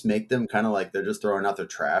that just make them kind of like they're just throwing out their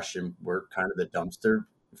trash and we're kind of the dumpster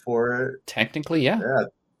for it? Technically, yeah. Yeah,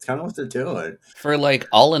 it's kind of what they're doing. For like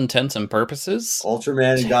all intents and purposes,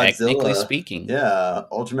 Ultraman and Godzilla. Technically speaking. Yeah,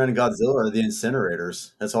 Ultraman and Godzilla are the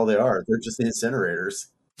incinerators. That's all they are. They're just the incinerators.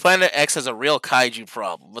 Planet X has a real kaiju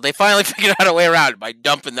problem, but they finally figured out a way around it by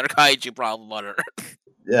dumping their kaiju problem on Earth.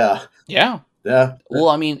 Yeah. Yeah. Yeah. Well,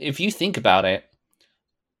 I mean, if you think about it,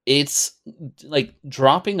 it's like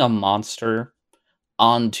dropping a monster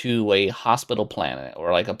onto a hospital planet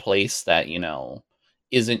or like a place that,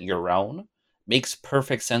 isn't your own makes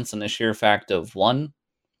perfect sense in the sheer fact of, one,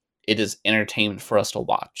 it is entertainment for us to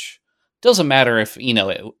watch. Doesn't matter if,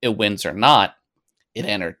 it wins or not, it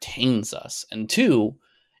entertains us. And two,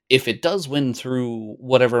 if it does win through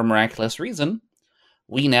whatever miraculous reason,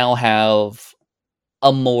 we now have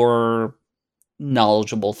a more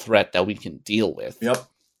knowledgeable threat that we can deal with. Yep.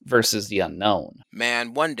 versus the unknown.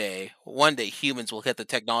 Man, one day humans will get the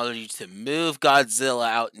technology to move Godzilla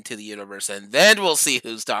out into the universe, and then we'll see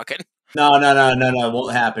who's talking. No, it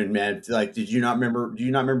won't happen, man. Like, do you not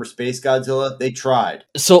remember Space Godzilla? They tried.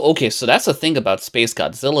 So that's the thing about Space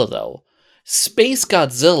Godzilla, though. Space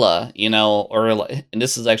Godzilla, and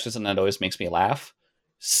this is actually something that always makes me laugh.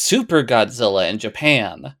 Super Godzilla in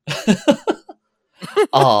Japan.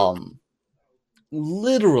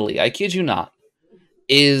 Literally, I kid you not,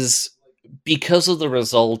 is because of the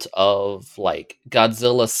result of like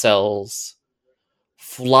Godzilla cells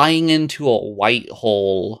flying into a white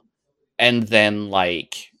hole and then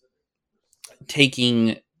like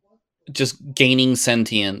just gaining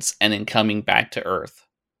sentience and then coming back to Earth.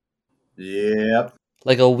 Yep.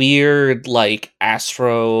 Like a weird like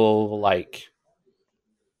astro like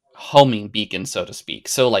homing beacon, so to speak.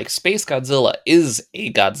 So like Space Godzilla is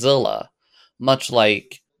a Godzilla, much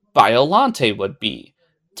like Biolante would be.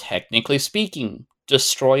 Technically speaking,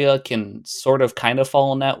 Destroya can sort of kind of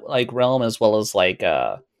fall in that like realm, as well as like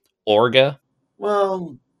Orga.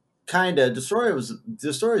 Well, kind of. Destroyer is an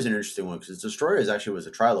interesting one because Destroyer actually was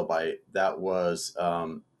a trilobite that was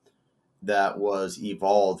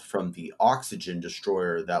evolved from the oxygen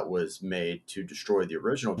destroyer that was made to destroy the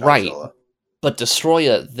original Godzilla. Right. But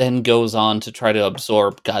Destroya then goes on to try to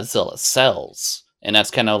absorb Godzilla's cells. And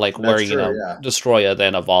that's kind of like where, yeah. Destroya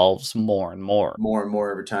then evolves more and more. More and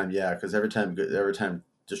more every time, yeah. Because every time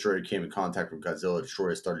Destroyer came in contact with Godzilla,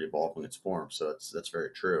 Destroyer started evolving its form. So that's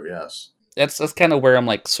very true, yes. That's kind of where I'm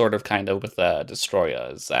like sort of kind of with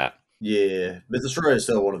Destroya is that. Yeah, but Destroyer is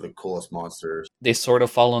still one of the coolest monsters. They sort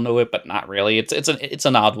of fall into it, but not really. It's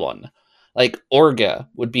an odd one. Like Orga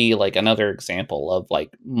would be like another example of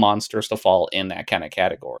like monsters to fall in that kind of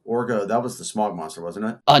category. Orga, that was the smog monster, wasn't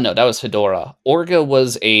it? No, that was Hedorah. Orga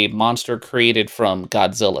was a monster created from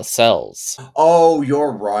Godzilla cells. Oh,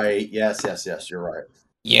 you're right. Yes, you're right.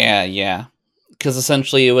 Yeah. Because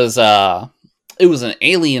essentially it was an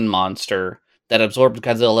alien monster that absorbed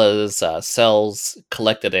Godzilla's cells,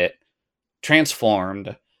 collected it,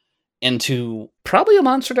 transformed into probably a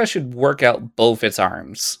monster that should work out both its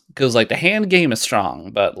arms. Because, like, the hand game is strong,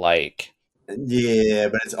 but, like... Yeah,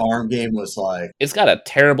 but its arm game was, like... It's got a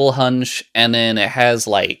terrible hunch, and then it has,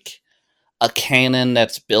 like, a cannon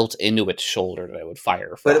that's built into its shoulder that it would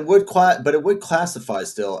fire from. But it would classify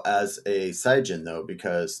still as a Saijin, though,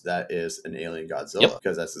 because that is an alien Godzilla. Yep.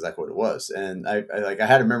 Because that's exactly what it was. And I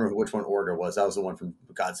had to remember which one Orga was. That was the one from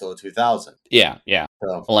Godzilla 2000. Yeah.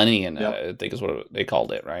 So, Millennium, yep. I think is what they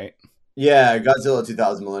called it, right? Yeah, Godzilla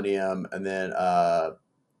 2000 Millennium, and then I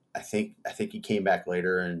think he came back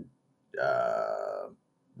later and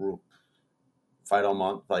Fight All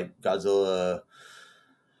Month, like Godzilla.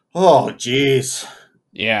 Oh, jeez.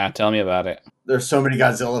 Yeah, tell me about it. There's so many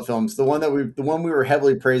Godzilla films. The one we were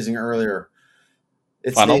heavily praising earlier.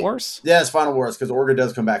 It's Final Wars? Yeah, it's Final Wars because Orga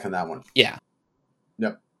does come back in that one. Yeah.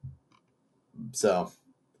 Yep. So,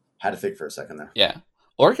 had to think for a second there. Yeah.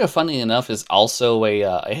 Orga, funny enough, is also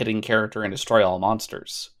a hidden character in Destroy All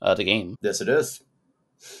Monsters, the game. Yes, it is.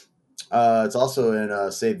 It's also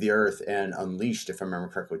in Save the Earth and Unleashed, if I remember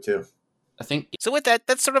correctly, too. I think. So with that,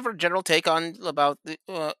 that's sort of a general take on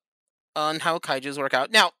how kaijus work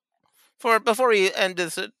out. Now, before we end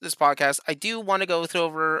this podcast, I do want to go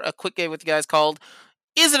over a quick game with you guys called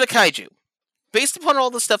 "Is It a Kaiju?" Based upon all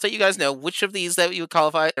the stuff that you guys know, which of these that you would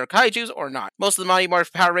qualify are kaijus or not? Most of the Mighty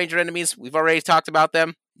Morphin Power Ranger enemies, we've already talked about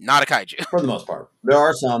them. Not a kaiju. For the most part. There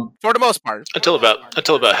are some. For the most part. Until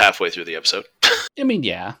about halfway through the episode. I mean,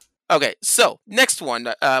 yeah. Okay, so next one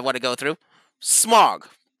I want to go through. Smog.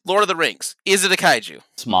 Lord of the Rings. Is it a kaiju?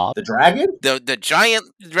 Smog. The dragon? The giant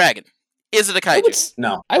dragon. Is it a kaiju?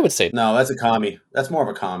 No. I would say no. That's a kami. That's more of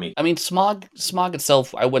a kami. I mean, Smog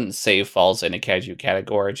itself, I wouldn't say falls in a kaiju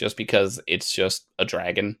category just because it's just a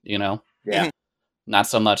dragon, you know? Yeah. Not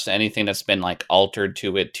so much anything that's been like altered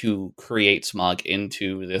to it to create Smog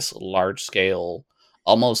into this large scale,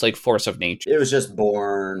 almost like force of nature. It was just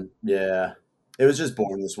born. Yeah. It was just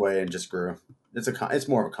born this way and just grew. It's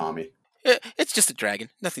more of a kami. It's just a dragon.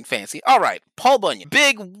 Nothing fancy. All right. Paul Bunyan.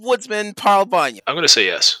 Big woodsman Paul Bunyan. I'm going to say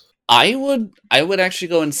yes. I would actually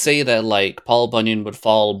go and say that like Paul Bunyan would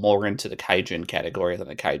fall more into the kaijin category than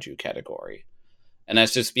the kaiju category. And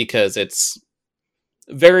that's just because it's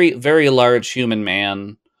very, very large human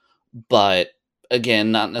man, but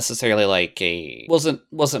again, not necessarily like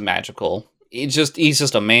wasn't magical. He's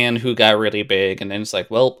just a man who got really big and then it's like,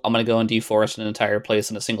 well, I'm gonna go and deforest an entire place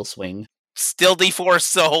in a single swing. Still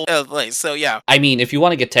deforest the whole place, so yeah. I mean, if you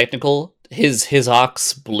want to get technical, his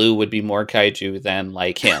ox blue would be more kaiju than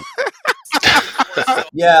like him.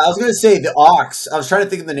 Yeah, I was gonna say the ox. I was trying to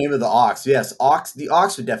think of the name of the ox. Yes, ox. The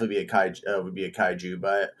ox would definitely be a kaiju. Would be a kaiju,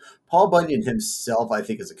 but Paul Bunyan himself, I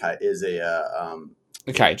think, is The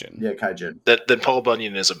Kaijin. yeah, kaiju. Then Paul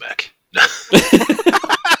Bunyan is a mech.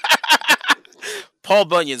 Paul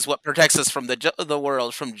Bunyan's what protects us from the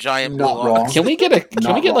world from giant Not blue wrong. ox. Can we get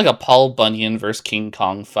Not like a Paul Bunyan versus King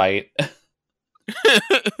Kong fight?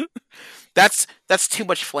 That's too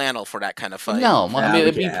much flannel for that kind of fight. No, I Yeah, mean we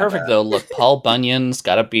it'd be can't have perfect that. though. Look, Paul Bunyan's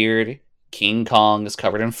got a beard. King Kong is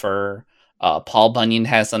covered in fur. Paul Bunyan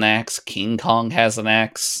has an axe. King Kong has an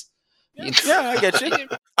axe. Yeah, I get you.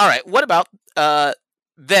 All right, what about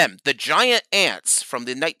them, the giant ants from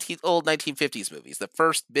the old 1950s movies, the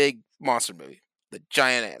first big monster movie, the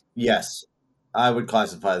giant ant? Yes, I would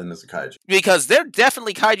classify them as a kaiju. Because they're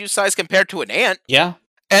definitely kaiju size compared to an ant, Yeah,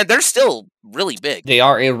 and they're still really big. they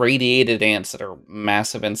are irradiated ants that are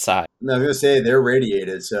massive in size. No, I'm gonna say they're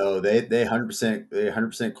radiated, so they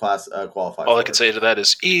 100% qualify. All for I can it. say to that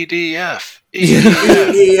is EDF.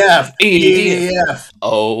 EDF, EDF. EDF.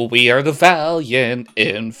 Oh, we are the valiant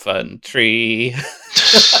infantry.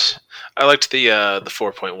 I liked the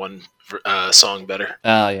 4.1 song better.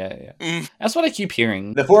 Oh, yeah. Mm. That's what I keep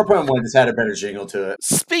hearing. The 4.1 just had a better jingle to it.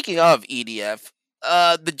 Speaking of EDF,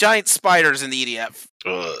 the giant spiders in the EDF,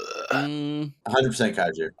 Ugh. 100%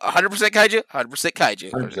 kaiju. 100% kaiju, 100%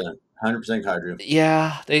 kaiju. 100% kaiju.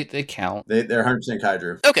 Yeah, they count. They're 100%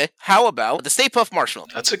 kaiju. Okay, how about the Stay Puft Marshmallow?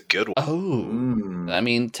 That's a good one. Oh, Mm. I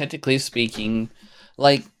mean, technically speaking,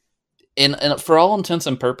 like, in for all intents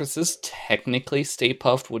and purposes, technically Stay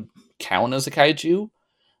Puft would count as a kaiju,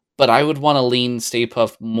 but I would want to lean Stay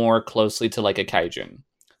Puft more closely to like a kaijin,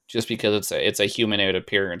 just because it's a humanoid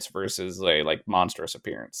appearance versus a like monstrous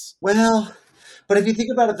appearance. Well, but if you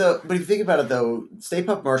think about it though, Stay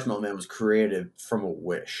Puft Marshmallow Man was created from a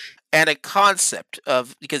wish. And a concept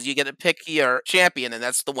of, because you get to pick your champion, and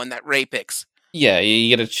that's the one that Ray picks. Yeah,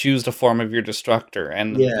 you get to choose the form of your destructor,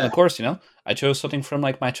 and Yeah. of course, I chose something from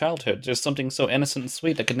like my childhood, just something so innocent and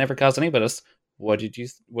sweet that could never cause any but us. What did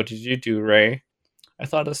you do, Ray? I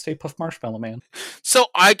thought of Stay Puft Marshmallow Man. So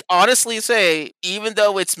I honestly say, even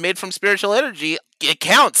though it's made from spiritual energy, it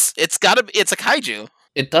counts. It's a kaiju.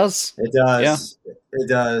 It does. It does. It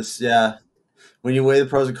does. Yeah. When you weigh the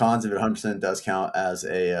pros and cons of it, 100% does count as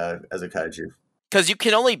a kaiju. Because you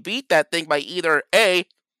can only beat that thing by either A,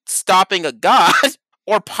 stopping a god,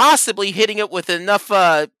 or possibly hitting it with enough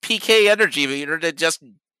PK energy meter to just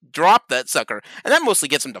drop that sucker. And that mostly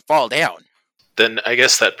gets him to fall down. Then I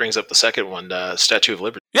guess that brings up the second one, Statue of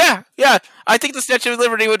Liberty. Yeah. I think the Statue of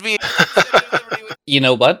Liberty would be... You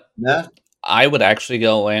know what? Yeah. I would actually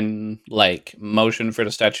go and like motion for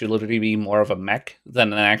the Statue of Liberty to be more of a mech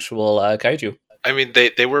than an actual kaiju. I mean,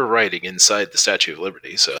 they were writing inside the Statue of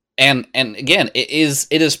Liberty, so And again, it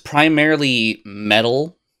is primarily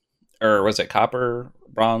metal, or was it copper,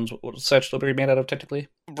 bronze? What was Statue of Liberty made out of technically?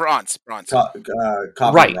 Bronze. Copper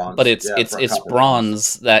Right, bronze. but it's copper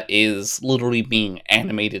bronze that is literally being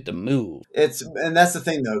animated to move. And that's the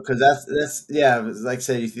thing though, because that's like I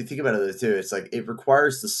said, if you think about it too, it's like it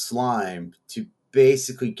requires the slime to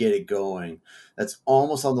basically get it going. That's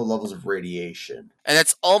almost on the levels of radiation. And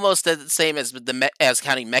that's almost the same as as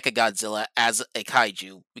counting Mechagodzilla as a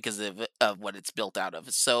kaiju because of what it's built out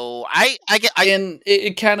of. So And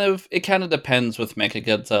it kind of depends with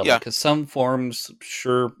Mechagodzilla, Yeah. because some forms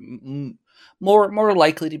sure more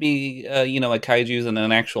likely to be a kaiju than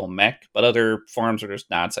an actual mech, but other forms are just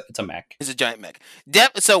not. It's a mech. it's a giant mech.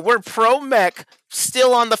 So we're pro mech,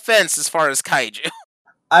 still on the fence as far as kaiju.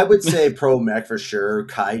 I would say pro mech for sure.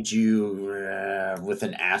 Kaiju with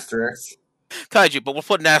an asterisk. Kaiju, but we'll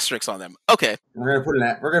put an asterisk on them. Okay. We're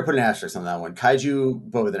gonna put an asterisk on that one. Kaiju,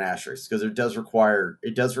 but with an asterisk, because it does require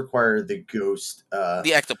the ghost,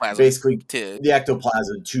 The ectoplasm. basically To the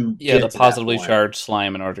ectoplasm to Yeah, get the to that positively point. charged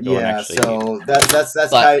slime in order to go and Yeah, actually. so that's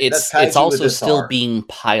but Kaiju it's with also this still R. being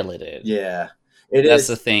piloted. Yeah, it That's is.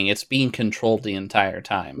 the thing. It's being controlled the entire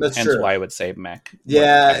time. That's Hence true. why I would say mech.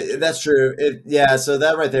 Yeah, that's true. So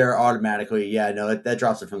that right there automatically, that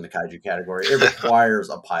drops it from the kaiju category. It requires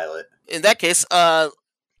a pilot. in that case,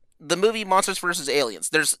 the movie Monsters vs. Aliens.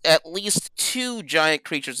 There's at least 2 giant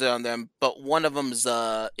creatures on them, but one of them is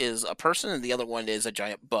a person, and the other one is a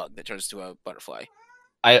giant bug that turns to a butterfly.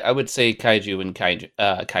 I would say kaiju and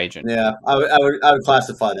kaijin. Yeah, I would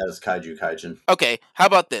classify that as kaijin. Okay, how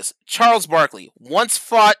about this? Charles Barkley once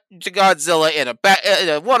fought Godzilla in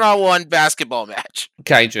a one-on-one basketball match.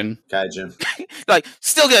 Kaijin. Like,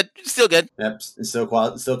 still good. Yep, it still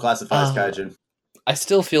classifies kaijin. I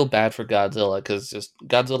still feel bad for Godzilla because just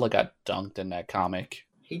Godzilla got dunked in that comic.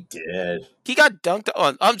 He did. He got dunked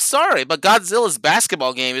on. I'm sorry, but Godzilla's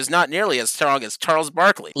basketball game is not nearly as strong as Charles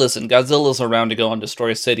Barkley. Listen, Godzilla's around to go and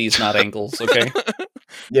destroy cities, not ankles, okay?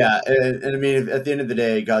 Yeah, and I mean, at the end of the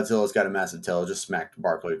day, Godzilla's got a massive tail. Just smacked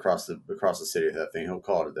Barkley across the city with that thing. He'll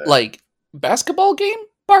call it a day. Like, basketball game?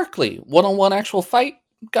 Barkley. One-on-one actual fight?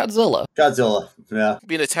 Godzilla. Yeah.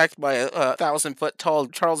 Being attacked by a 1,000-foot tall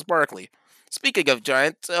Charles Barkley. Speaking of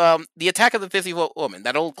giants, the Attack of the 50-Foot Woman,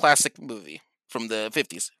 that old classic movie from the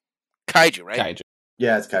 50s. Kaiju, right? Kaiju.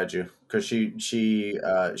 Yeah, it's Kaiju. Because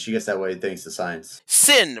she gets that way thanks to science.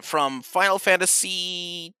 Sin from Final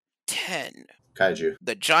Fantasy X. Kaiju.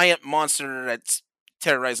 The giant monster that's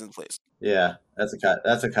terrorizing the place. Yeah, that's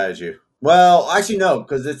a Kaiju. Well, actually, no,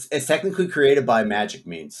 because it's technically created by magic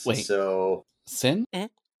means. Wait. So Sin?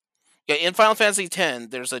 Yeah, in Final Fantasy X,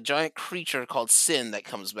 there's a giant creature called Sin that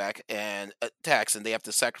comes back and attacks, and they have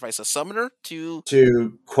to sacrifice a summoner to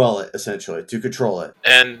quell it, essentially, to control it.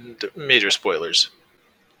 And major spoilers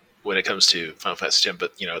when it comes to Final Fantasy X,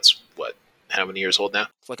 but it's what? How many years old now?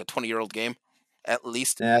 It's like a 20-year-old game, at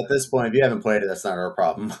least. Yeah, at this point, if you haven't played it, that's not our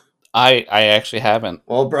problem. I actually haven't.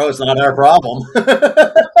 Well, bro, it's not our problem.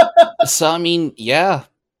 So, I mean, yeah.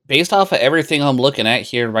 Based off of everything I'm looking at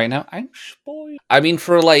here right now, I'm spoiled. I mean,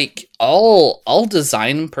 for like all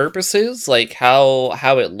design purposes, like how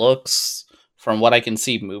it looks from what I can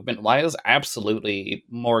see movement-wise, absolutely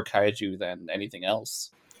more kaiju than anything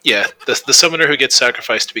else. Yeah, the summoner who gets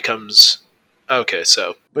sacrificed becomes... Okay,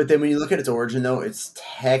 so... But then when you look at its origin, though, it's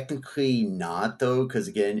technically not, though, because,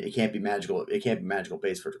 again, it can't be magical. It can't be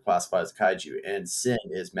magical-based for it to classify as kaiju, and Sin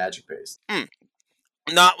is magic-based.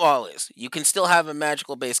 Not always. You can still have a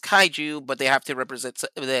magical-based kaiju, but they have to represent.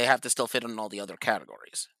 They have to still fit in all the other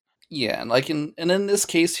categories. Yeah, and like in this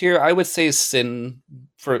case here, I would say Sin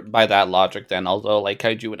by that logic. Then, although like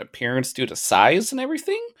kaiju in appearance due to size and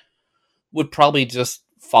everything, would probably just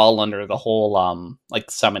fall under the whole like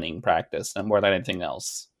summoning practice and more than anything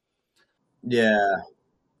else. Yeah.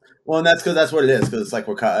 Well, and that's because that's what it is. Because it's like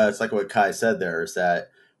what Kai said there is that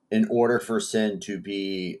in order for Sin to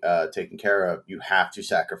be taken care of, you have to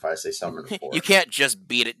sacrifice a summoner for You it. can't just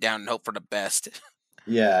beat it down and hope for the best.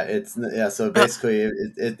 Yeah, so basically,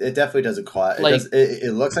 it definitely doesn't quite.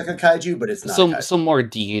 It looks like a kaiju, but it's not. Some more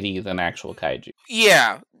deity than actual kaiju.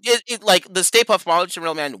 Yeah, it like the Stay Puft Monster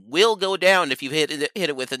Rail Man will go down if you hit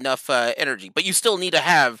it with enough energy, but you still need to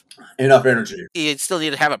have enough energy. You still need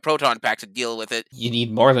to have a proton pack to deal with it. You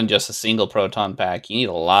need more than just a single proton pack. You need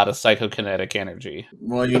a lot of psychokinetic energy.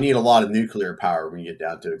 Well, you need a lot of nuclear power when you get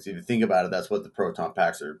down to it. Because if you think about it, that's what the proton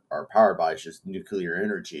packs are powered by. It's just nuclear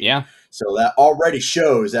energy. Yeah. So that already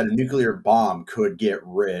shows that a nuclear bomb could get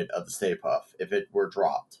rid of the Stay Puft if it were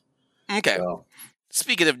dropped. Okay. So.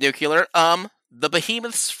 Speaking of nuclear, the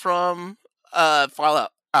behemoths from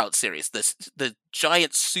Fallout series, the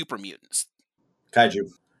giant super mutants. Kaiju.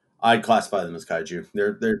 I'd classify them as kaiju.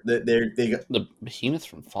 They got the behemoths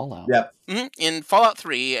from Fallout. Yep. Mm-hmm. In Fallout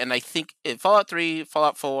 3, and I think in Fallout 3,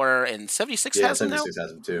 Fallout 4, and 76 has them now. 76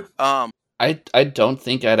 has them too. I don't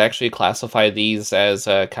think I'd actually classify these as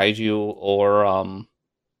kaiju or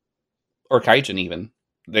kaijin even.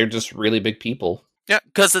 They're just really big people. Yeah,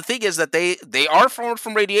 because the thing is that they are formed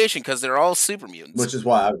from radiation because they're all super mutants. Which is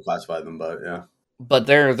why I would classify them, but yeah. But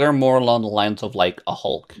they're more along the lines of like a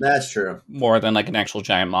Hulk. That's true. More than like an actual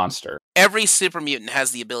giant monster. Every super mutant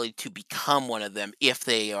has the ability to become one of them if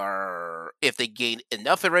they gain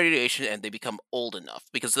enough irradiation and they become old enough.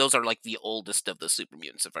 Because those are like the oldest of the super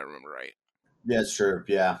mutants, if I remember right. Yeah, it's true.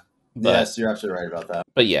 Yeah. But, yes, you're absolutely right about that.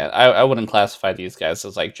 But yeah, I wouldn't classify these guys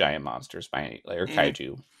as like giant monsters or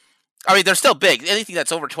kaiju. I mean, they're still big. Anything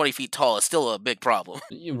that's over 20 feet tall is still a big problem.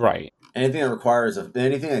 Right. Anything that requires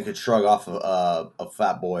anything that could shrug off a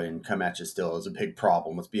fat boy and come at you still is a big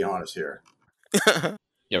problem. Let's be honest here.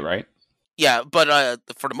 Yeah, right. Yeah, but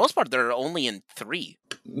for the most part, they're only in 3.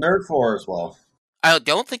 They're 4 as well. I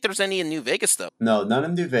don't think there's any in New Vegas though. No, none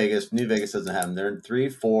in New Vegas. New Vegas doesn't have them. They're in 3,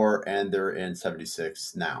 4, and they're in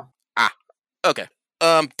 76 now. Ah, okay.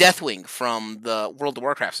 Deathwing from the World of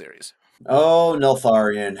Warcraft series. Oh,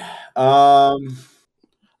 Neltharion. For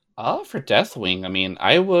Deathwing, I mean,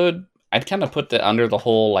 I'd kind of put that under the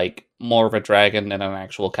whole like more of a dragon than an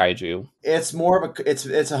actual kaiju. It's more of it's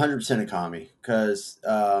 100% a kami because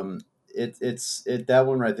that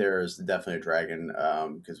one right there is definitely a dragon.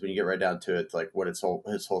 Because when you get right down to it, like what his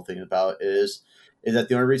whole thing about is that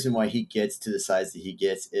the only reason why he gets to the size that he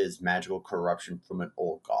gets is magical corruption from an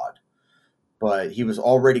old god. But he was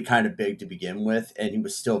already kind of big to begin with, and he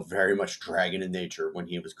was still very much dragon in nature when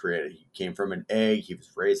he was created. He came from an egg. He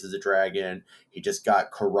was raised as a dragon. He just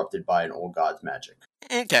got corrupted by an old god's magic.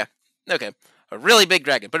 Okay. A really big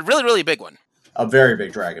dragon, but a really, really big one. A very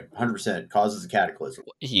big dragon, 100%, causes a cataclysm.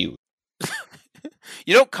 You.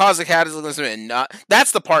 You don't cause a cataclysm and not.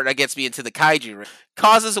 That's the part that gets me into the kaiju.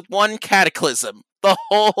 Causes one cataclysm. The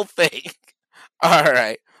whole thing. All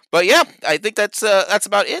right. But yeah, I think that's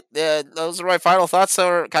about it. Those are my final thoughts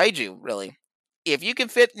on kaiju, really. If you can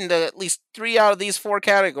fit into at least 3 out of these 4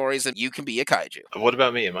 categories, then you can be a kaiju. What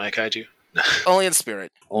about me? Am I a kaiju? Only in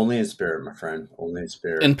spirit. Only in spirit, my friend. Only in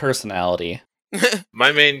spirit. In personality.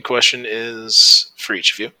 My main question is for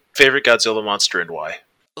each of you. Favorite Godzilla monster and why?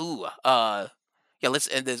 Ooh, yeah, let's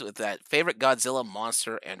end this with that. Favorite Godzilla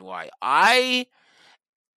monster and why? I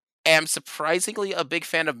am surprisingly a big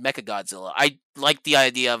fan of Mechagodzilla. I like the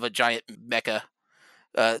idea of a giant mecha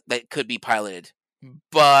that could be piloted,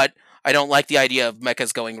 but I don't like the idea of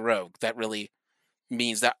mechas going rogue. That really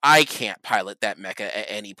means that I can't pilot that mecha at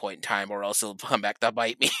any point in time, or else it'll come back to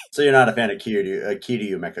bite me. So you're not a fan of Kiryu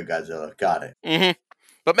Mechagodzilla. Got it. Mm-hmm.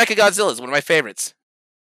 But Mechagodzilla is one of my favorites.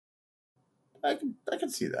 I can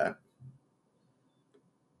see that.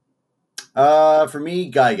 For me,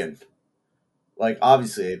 Gigan. Like,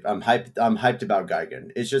 obviously, I'm hyped about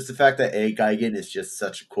Gigan. It's just the fact that Gigan is just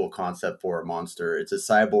such a cool concept for a monster. It's a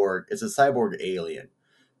cyborg alien,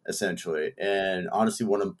 essentially. And honestly,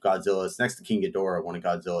 one of Godzilla's, next to King Ghidorah, one of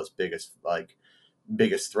Godzilla's biggest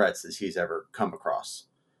threats that he's ever come across.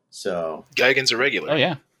 So Gigan's a regular. Oh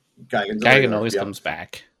yeah. Gigan always comes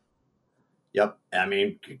back. Yep. I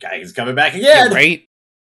mean, Gigan's coming back again. Yeah, right?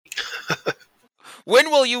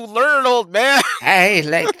 When will you learn, old man? I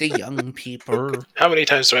like the young people. How many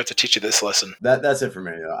times do I have to teach you this lesson? That's it for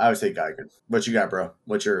me, though. I would say Gigan. What you got, bro?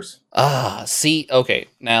 What's yours? See, okay.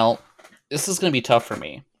 Now, this is going to be tough for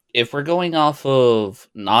me. If we're going off of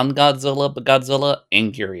non-Godzilla, but Godzilla,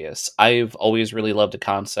 Anguirus. I've always really loved the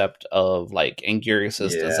concept of, like,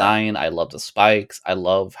 Anguirus' design. I love the spikes. I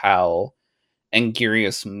love how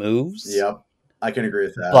Anguirus moves. Yep. I can agree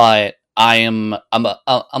with that. But I'm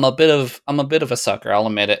a bit of a sucker, I'll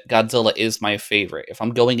admit it. Godzilla is my favorite. If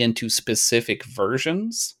I'm going into specific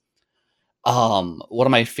versions, one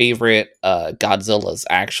of my favorite Godzillas,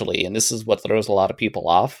 actually, and this is what throws a lot of people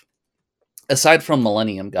off, aside from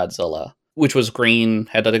Millennium Godzilla, which was green,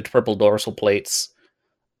 had the purple dorsal plates,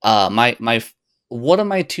 one of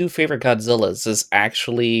my 2 favorite Godzillas is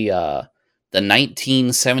actually the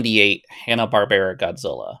 1978 Hanna-Barbera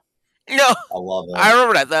Godzilla. No, I love that. I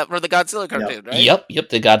remember that for the Godzilla cartoon, right? Yep,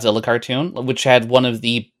 the Godzilla cartoon, which had one of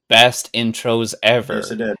the best intros ever.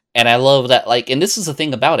 Yes, it did. And I love that, like, and this is the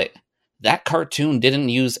thing about it. That cartoon didn't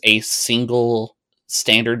use a single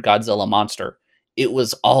standard Godzilla monster. It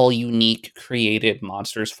was all unique, created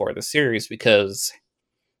monsters for the series because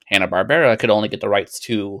Hanna-Barbera could only get the rights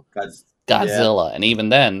to Godzilla. And even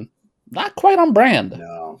then, not quite on brand.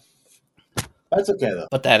 No. That's okay, though.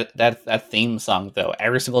 But that theme song, though,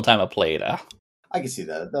 every single time I played, I can see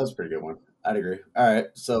that. That was a pretty good one. I'd agree. All right,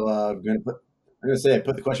 so I'm gonna put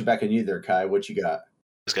the question back on you there, Kai. What you got? I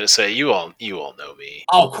was gonna say you all know me.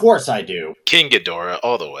 Oh, of course I do. King Ghidorah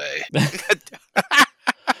all the way.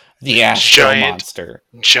 The Astro Monster.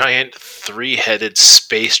 Giant 3-headed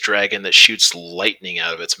space dragon that shoots lightning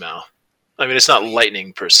out of its mouth. I mean, it's not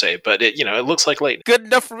lightning per se, but it looks like lightning. Good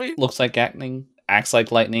enough for me. Looks like lightning. Acts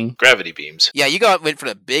like lightning. Gravity beams. Yeah, you went for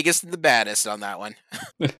the biggest and the baddest on that one.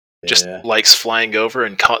 Just likes flying over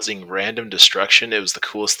and causing random destruction. It was the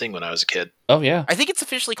coolest thing when I was a kid. Oh, yeah. I think it's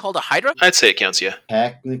officially called a Hydra. I'd say it counts, yeah.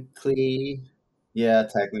 Technically,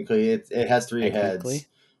 it has 3 heads.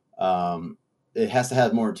 It has to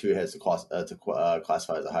have more than 2 heads to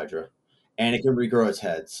classify as a Hydra, and it can regrow its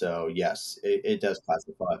head. So yes, it does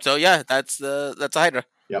classify. So yeah, that's a Hydra.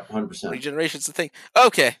 Yep, 100%. Regeneration's the thing.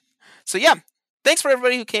 Okay, so yeah. Thanks for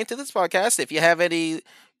everybody who came to this podcast. If you have any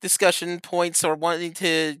discussion points or wanting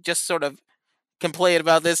to just sort of complain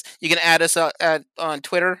about this, you can add us on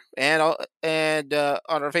Twitter and on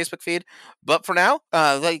our Facebook feed. But for now,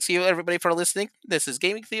 thanks you everybody for listening. This is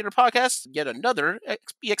Gaming Theater Podcast, yet another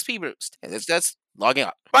EXP boost. And that's logging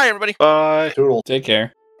out. Bye, everybody. Bye. Toodle. Take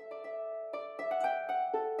care.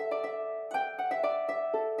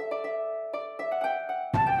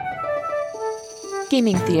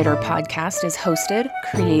 Gaming Theater Podcast is hosted,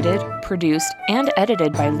 created, produced, and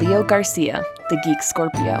edited by Leo Garcia, the Geek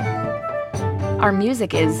Scorpio. Our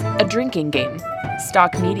music is A Drinking Game.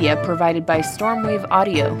 Stock media provided by Stormwave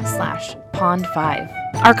Audio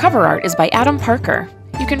 /Pond5. Our cover art is by Adam Parker.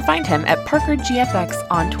 You can find him at ParkerGFX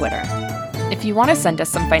on Twitter. If you want to send us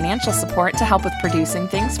some financial support to help with producing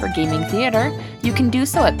things for Gaming Theater, you can do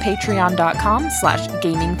so at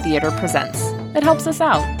patreon.com/gamingtheaterpresents. It helps us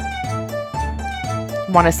out.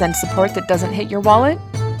 Want to send support that doesn't hit your wallet?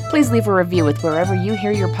 Please leave a review with wherever you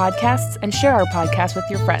hear your podcasts and share our podcast with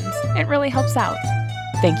your friends. It really helps out.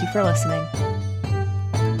 Thank you for listening.